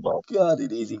 Unbelievable. God,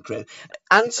 it is incredible.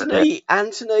 Anthony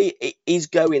is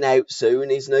going out soon,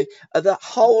 isn't he? Are the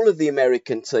whole of the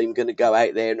American team going to go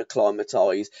out there and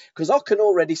acclimatise? Because I can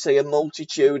already see a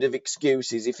multitude of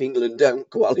excuses if England don't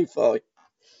qualify.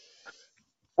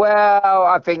 Well,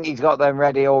 I think he's got them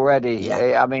ready already.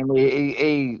 Yeah. I mean,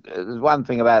 there's one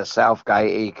thing about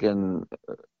Southgate. He can.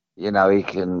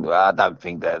 I don't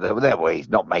think that way he's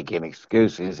not making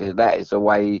excuses. That is the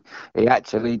way he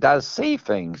actually does see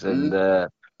things, and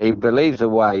he believes the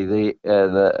way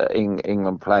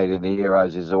England played in the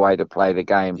Euros is the way to play the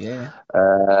game.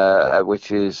 Yeah. Which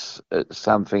is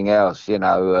something else.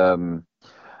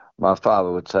 My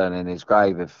father would turn in his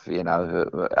grave if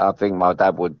I think my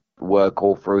dad would work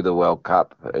all through the World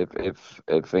Cup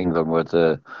if England were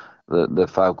the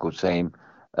focal team.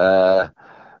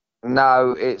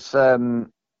 No, it's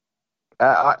I'm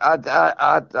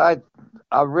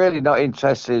really not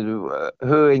interested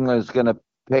who England's going to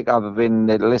pick other than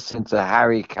listening to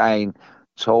Harry Kane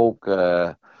talk.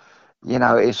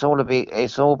 It's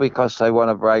all because they want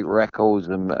to break records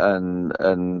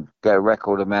and get a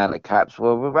record amount of caps.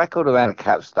 Well, the record amount of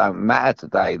caps don't matter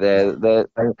today.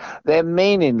 They're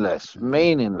meaningless.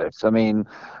 Meaningless. I mean,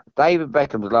 David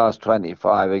Beckham's last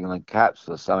 25 England caps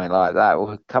or something like that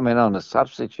were coming on a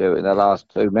substitute in the last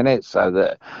 2 minutes so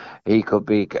that he could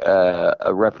be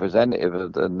a representative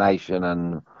of the nation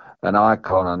and an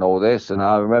icon and all this. And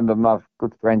I remember my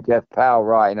good friend Jeff Powell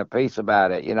writing a piece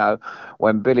about it,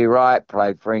 when Billy Wright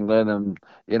played for England and,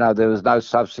 there was no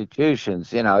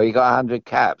substitutions. He got 100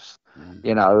 caps.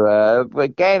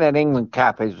 But getting an England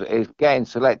cap is getting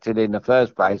selected in the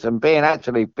first place and being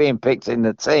picked in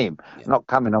the team, not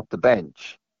coming off the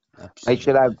bench. Absolutely. They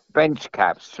should have bench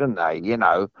caps, shouldn't they?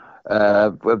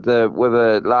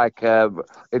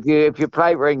 If you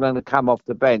play for England and come off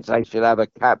the bench, they should have a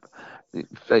cap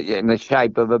in the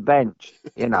shape of a bench.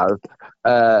 Because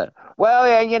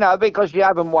you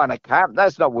haven't won a cap,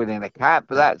 that's not winning a cap.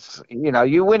 That's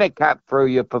you win a cap through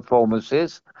your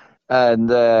performances, and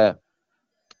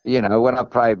when I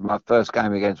played my first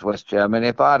game against West Germany,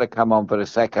 if I had come on for the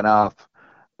second half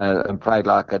and played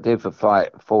like I did for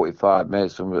 45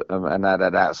 minutes and had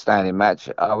an outstanding match,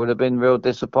 I would have been real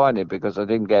disappointed because I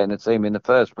didn't get in the team in the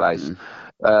first place.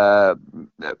 But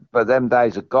them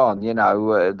days are gone.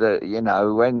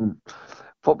 When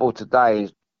football today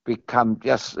has become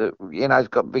just, it's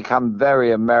become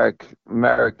very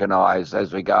Americanized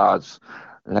as regards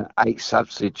 8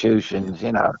 substitutions.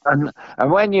 And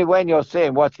when you're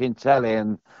watching telly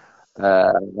and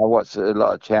I watch a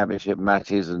lot of championship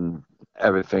matches and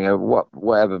everything,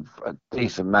 whatever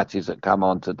decent matches that come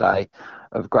on today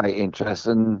of great interest,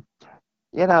 and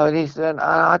it is. And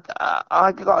I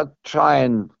got to try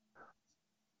and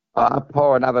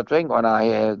pour another drink when I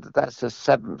hear that's the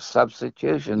 7th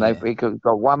substitution. Yeah. They've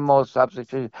got one more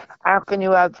substitution. How can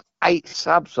you have 8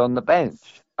 subs on the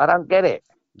bench? I don't get it.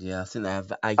 Yeah, I think they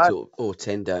have 8 or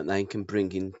 10, don't they? And can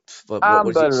bring in what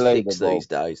is it, 6 these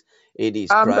days? It is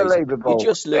unbelievable. Crazy. You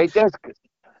just look.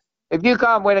 If you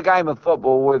can't win a game of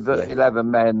football with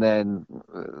 11 men, then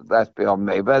that's beyond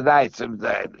me. But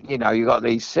you got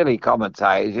these silly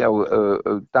commentators,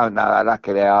 who don't know how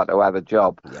lucky they are to have a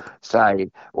job, say,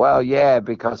 well, yeah,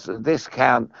 because this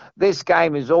game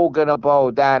is all going to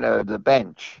boil down to the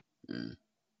bench.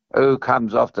 who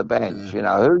comes off the bench,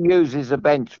 who uses the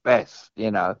bench best,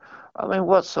 I mean,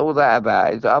 what's all that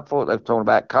about? I thought they were talking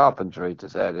about carpentry, to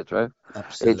say the truth. It's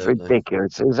Absolutely.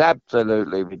 ridiculous. It's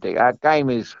absolutely ridiculous. Our game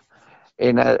is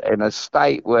in a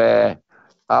state where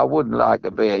I wouldn't like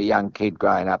to be a young kid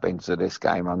growing up into this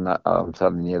game. I'm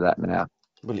telling you that now.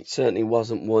 Well, it certainly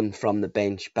wasn't one from the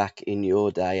bench back in your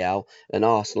day, Al. And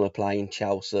Arsenal are playing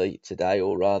Chelsea today,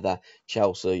 or rather,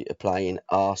 Chelsea are playing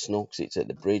Arsenal, because it's at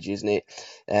the Bridge, isn't it?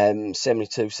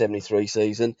 72-73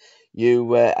 season.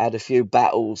 You had a few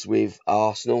battles with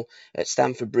Arsenal. At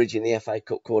Stamford Bridge in the FA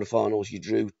Cup quarter-finals, you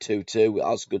drew 2-2.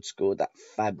 Osgood scored that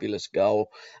fabulous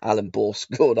goal. Alan Ball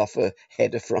scored off a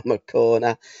header from a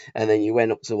corner. And then you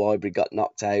went up to Highbury, got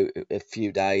knocked out a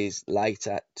few days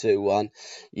later, 2-1.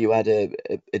 You had a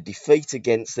defeat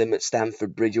against them at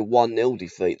Stamford Bridge, a 1-0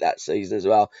 defeat that season as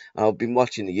well. And I've been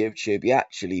watching the YouTube. You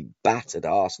actually battered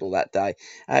Arsenal that day.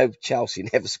 I hope Chelsea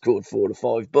never scored 4 to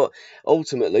 5. But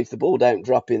ultimately, if the ball don't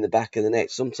drop in the back of the net,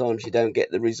 sometimes you don't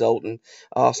get the result. And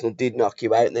Arsenal did knock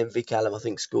you out. And then Vic Allen, I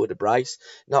think, scored a brace,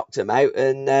 knocked them out.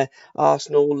 And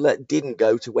Arsenal didn't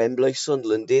go to Wembley.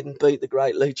 Sunderland did, and beat the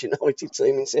great Leeds United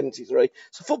team in 73.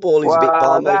 So football is a bit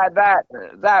Well, balmy.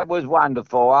 that was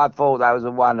wonderful. I thought that was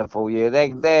a wonderful year.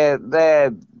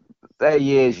 They're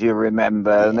years you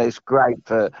remember, and Yeah. it's great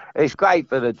for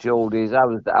the Geordies. I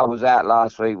was out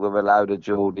last week with a load of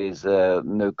Geordies,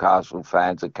 Newcastle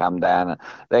fans that come down.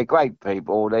 They're great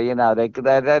people. They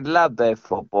love their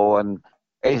football, and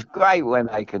it's great when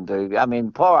they can do. I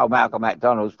mean, poor old Malcolm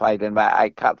McDonald's played in about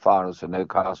 8 cup finals for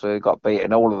Newcastle. He got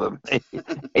beaten all of them.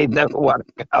 He never won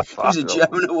a cup He was a final.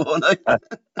 Jonah, wasn't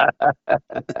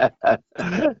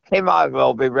He might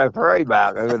well be referee,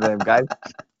 Malcolm, in them games.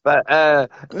 But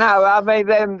no, I mean,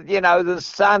 then, the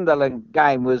Sunderland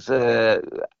game was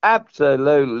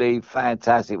absolutely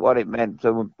fantastic. What it meant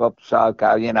to Bob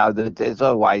Soko, there's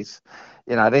always,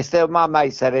 my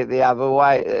mate said it the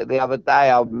other day.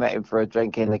 I met him for a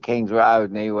drink in the King's Road,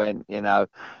 and he went,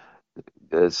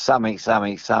 something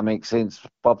since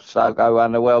Bob Soko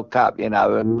won the World Cup, and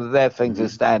their things are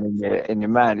standing in your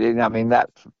mind. I mean,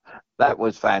 that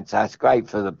was fantastic. Great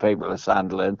for the people of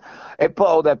Sunderland. It put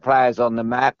all their players on the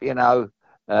map, even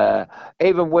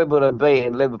Wimbledon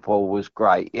beating Liverpool was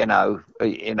great,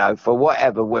 for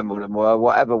whatever Wimbledon were,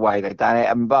 whatever way they done it.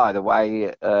 And by the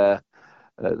way,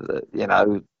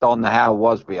 Don Howe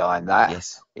was behind that.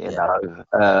 Yes.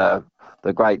 The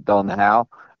great Don Howe.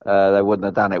 They wouldn't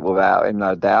have done it without him,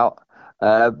 no doubt.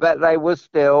 But it was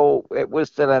still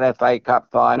an FA Cup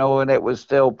final, and it was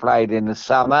still played in the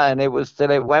summer, and it was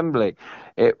still at Wembley.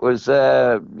 It was,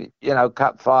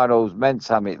 cup finals meant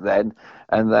something then,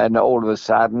 and then all of a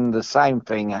sudden the same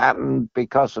thing happened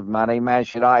because of money.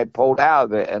 Manchester United pulled out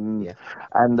of it, and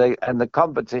the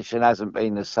competition hasn't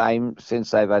been the same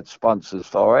since they've had sponsors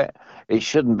for it. It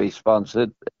shouldn't be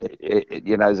sponsored.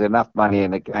 There's enough money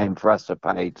in the game for us to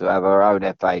pay to have our own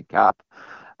FA Cup.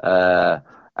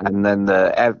 And then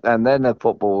the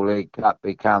Football League Cup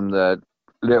become the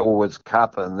Littlewoods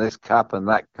Cup and this cup and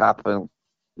that cup and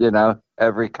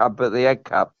every cup but the Egg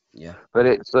Cup. Yeah. But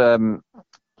it's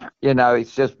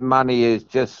it's just money is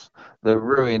just the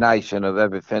ruination of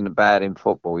everything bad in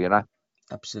football.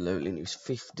 Absolutely, and it was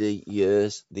 50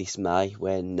 years this May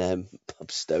when Bob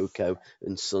Stokoe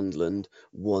and Sunderland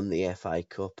won the FA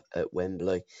Cup at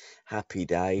Wembley. Happy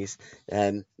days.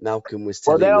 Malcolm was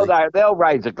telling me. They'll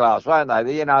raise a glass, won't they?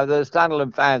 The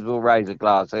Sunderland fans will raise a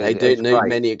glass. They don't need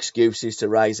many excuses to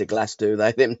raise a glass, do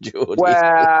they, them Geordies?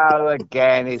 Well,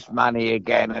 again, it's money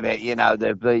again, and I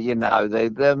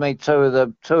mean, two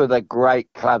of the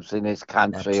great clubs in this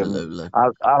country. Absolutely.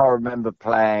 I remember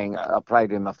I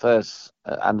played in my first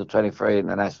under 23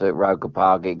 international at Roker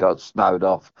Park. It got snowed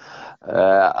off.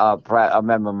 I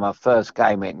remember my first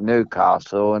game at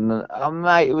Newcastle, and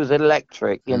mate, it was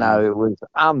electric. It was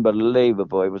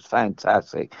unbelievable. It was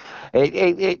fantastic.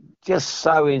 It just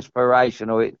so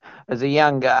inspirational. As a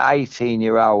younger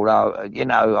 18-year-old,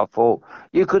 I thought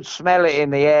you could smell it in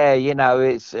the air.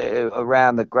 It's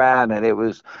around the ground, and it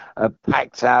was a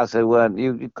packed house.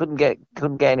 You couldn't get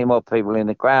any more people in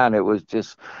the ground. It was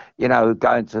just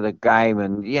going to the game,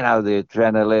 and the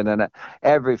adrenaline, and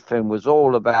everything was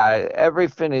all about.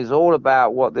 Everything is all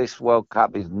about what this World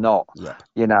Cup is not. Yeah.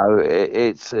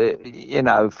 It's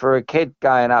for a kid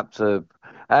going up to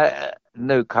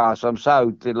Newcastle, I'm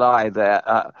so delighted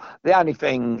that the only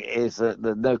thing is that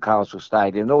the Newcastle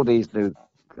Stadium, all these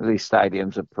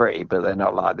stadiums are pretty, but they're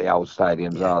not like the old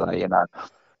stadiums, are they?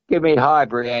 Give me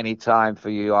Highbury any time for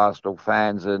you Arsenal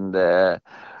fans, and the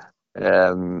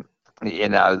old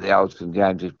St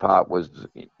James's Park was,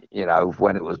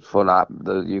 when it was full up,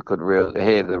 you could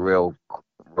hear the real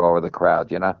roar of the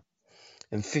crowd,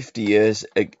 And 50 years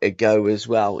ago as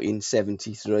well, in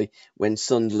 73, when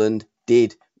Sunderland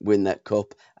did win that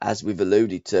cup, as we've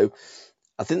alluded to,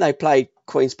 I think they played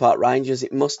Queen's Park Rangers.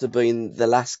 It must have been the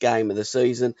last game of the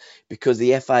season because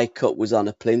the FA Cup was on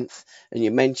a plinth. And you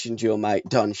mentioned your mate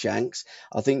Don Shanks.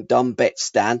 I think Don bet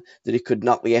Stan that he could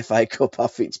knock the FA Cup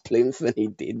off its plinth, and he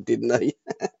did, didn't he?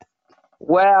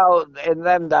 Well, in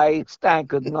them days, Stan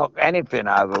could knock anything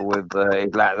over with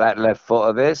that left foot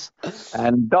of his,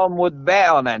 and Dom would bet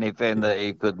on anything that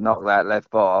he could knock that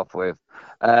left foot off with.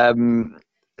 Um,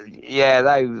 yeah,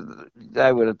 they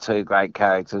were the two great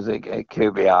characters at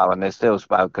QBR, and they're still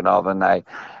spoken of. And they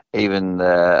even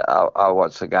I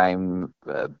watched the game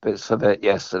bits of it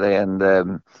yesterday,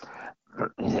 and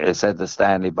it said the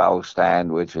Stanley Bowl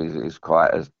stand, which is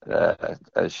quite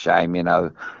a shame,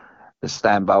 the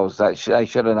Stan Bowles. They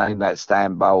should have named that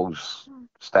Stan Bowles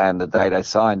stand the day they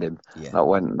signed him,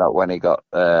 not when he got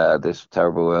this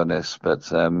terrible illness.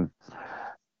 But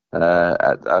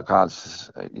I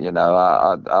can't,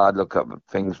 I look at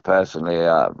things personally.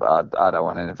 I don't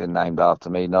want anything named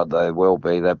after me. Not that there will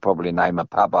be. They'll probably name a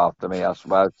pub after me, I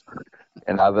suppose.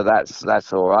 But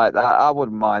that's all right. I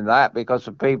wouldn't mind that because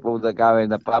the people that go in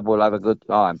the pub will have a good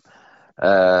time.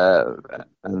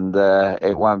 And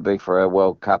it won't be for a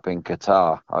World Cup in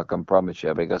Qatar, I can promise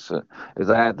you, because if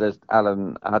they had the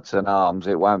Alan Hudson Arms,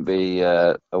 it won't be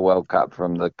a World Cup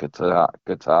from the Qatar.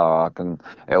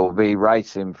 It will be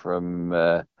racing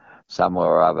from somewhere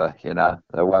or other.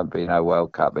 There won't be no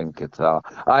World Cup in Qatar.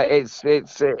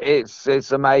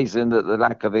 It's amazing that the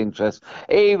lack of interest,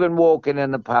 even walking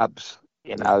in the pubs.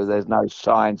 There's no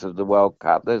signs of the World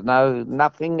Cup. There's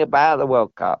nothing about the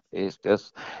World Cup. It's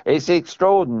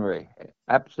extraordinary.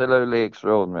 Absolutely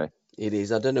extraordinary. It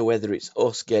is. I don't know whether it's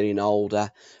us getting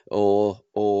older or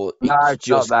it's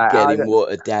just not that. getting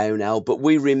watered down now. But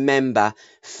we remember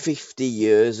 50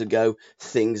 years ago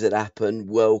things that happened,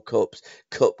 World Cups,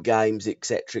 Cup games,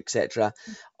 etc., etc.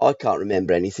 I can't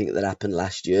remember anything that happened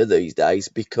last year these days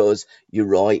because you're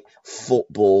right,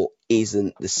 football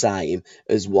isn't the same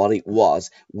as what it was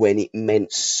when it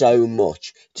meant so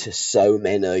much to so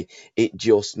many. It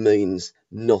just means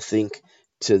nothing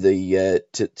to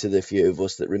the few of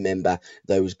us that remember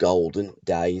those golden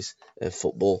days of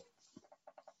football.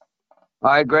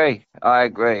 I agree.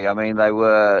 I mean, they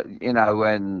were,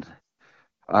 when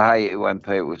I hate it when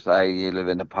people say you live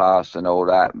in the past and all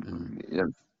that,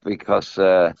 because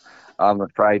I'm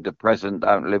afraid the present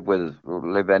don't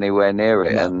live anywhere near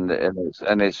it,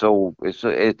 no.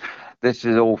 This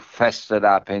is all festered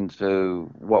up into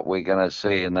what we're going to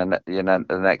see in the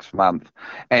next month.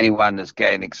 Anyone that's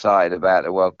getting excited about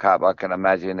the World Cup, I can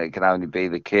imagine it can only be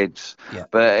the kids,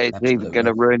 but it's even going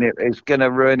to ruin it. It's going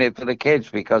to ruin it for the kids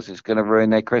because it's going to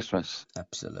ruin their Christmas.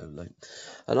 Absolutely.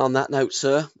 And on that note,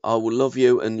 sir, I will love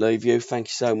you and leave you. Thank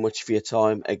you so much for your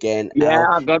time again. Yeah,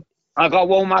 I got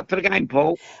warm up for the game,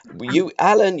 Paul.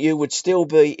 Alan, you would still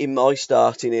be in my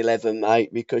starting 11,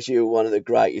 mate, because you were one of the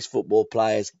greatest football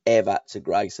players ever to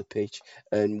grace a pitch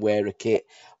and wear a kit.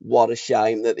 What a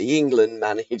shame that the England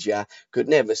manager could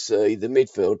never see the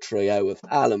midfield trio of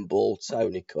Alan Ball,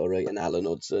 Tony Curry and Alan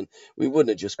Hudson. We wouldn't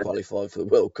have just qualified for the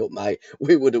World Cup, mate.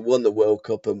 We would have won the World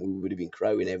Cup and we would have been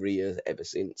crowing every year ever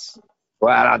since.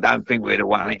 Well, I don't think we'd have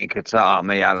won it in Qatar,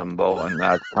 me, Alan Ball and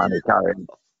Tony Curry.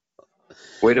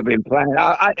 We'd have been playing.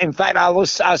 In fact,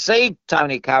 I see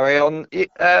Tony Curry on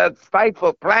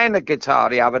Facebook playing the guitar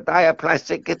the other day, a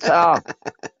plastic guitar.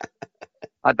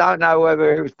 I don't know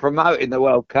whether he was promoting the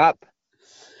World Cup.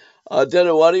 I don't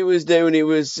know what he was doing. He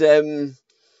was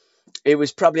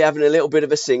probably having a little bit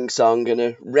of a sing-song and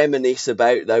a reminisce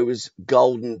about those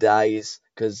golden days,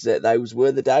 because those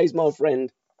were the days, my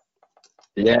friend.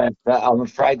 Yeah, I'm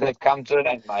afraid they've come to an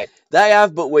end, mate. They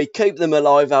have, but we keep them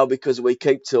alive, Al, because we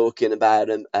keep talking about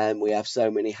them and we have so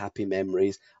many happy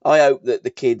memories. I hope that the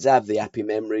kids have the happy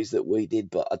memories that we did,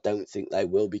 but I don't think they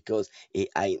will because it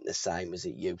ain't the same as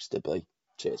it used to be.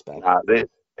 Cheers, babe.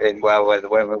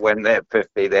 When they're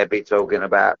 50, they'll be talking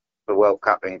about the World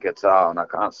Cup in Qatar, and I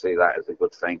can't see that as a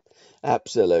good thing.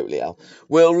 Absolutely, Al.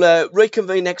 We'll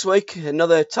reconvene next week.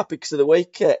 Another topics of the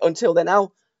week. Until then,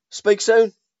 Al, speak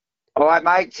soon. All right,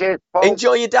 mate. Cheers, Paul.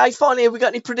 Enjoy your day. Finally, have we got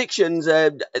any predictions?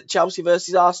 Chelsea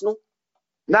versus Arsenal?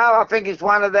 No, I think it's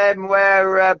one of them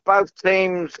where both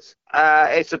teams,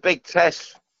 it's a big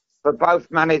test for both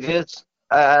managers.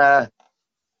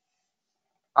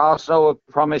 Arsenal have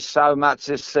promised so much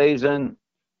this season.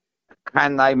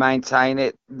 Can they maintain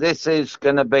it? This is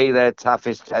going to be their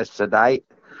toughest test to date.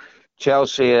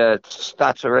 Chelsea are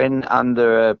stuttering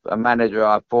under a manager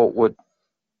I thought would,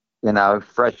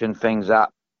 freshen things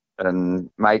up and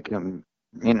make them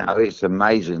it's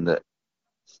amazing that,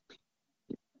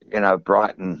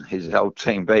 Brighton, his whole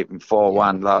team beat him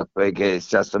 4-1 last week. It's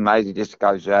just amazing. Just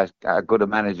goes to how good a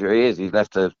manager he is. He's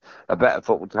left a better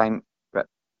football team,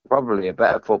 probably a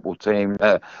better football team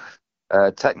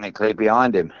technically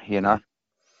behind him,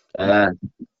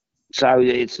 So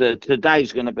it's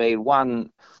today's going to be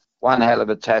one hell of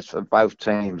a test for both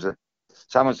teams.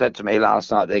 Someone said to me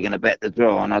last night they're going to bet the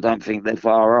draw, and I don't think they're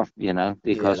far off,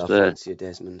 because I fancy you,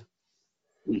 Desmond.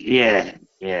 Yeah.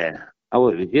 Oh,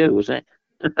 it was you, was it?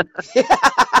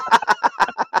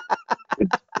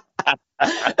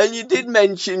 And you did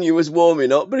mention you was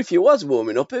warming up, but if you was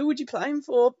warming up, who would you playing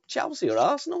for, Chelsea or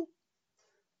Arsenal?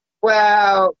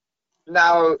 Well,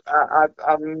 no,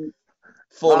 I'm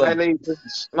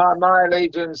my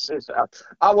allegiance is.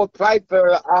 I would play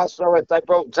for Arsenal if they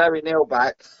brought Terry Neal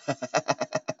back.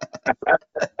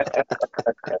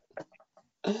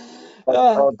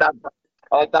 I'll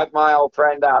dug my old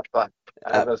friend up,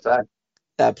 as I say.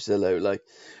 Absolutely.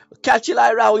 Catch you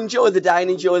later, Al. Enjoy the day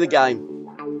and enjoy the game.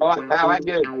 All right, pal, and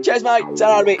you. Cheers, mate.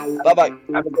 Ta-ra, mate. Bye-bye.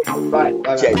 Have a good one. Bye.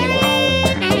 Bye. Cheers.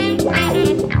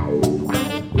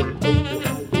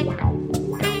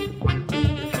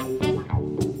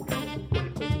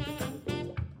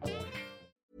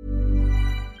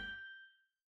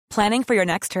 Planning for your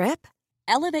next trip?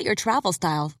 Elevate your travel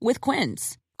style with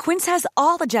Quince. Quince has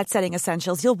all the jet-setting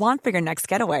essentials you'll want for your next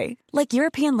getaway, like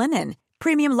European linen,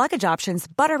 premium luggage options,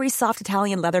 buttery soft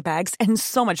Italian leather bags, and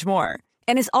so much more.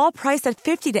 And is all priced at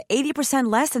 50 to 80%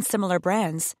 less than similar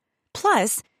brands.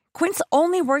 Plus, Quince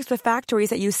only works with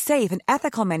factories that use safe and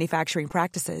ethical manufacturing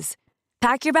practices.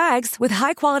 Pack your bags with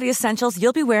high-quality essentials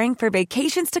you'll be wearing for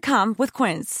vacations to come with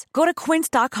Quince. Go to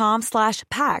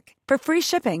quince.com/pack for free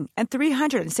shipping and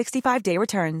 365-day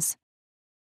returns.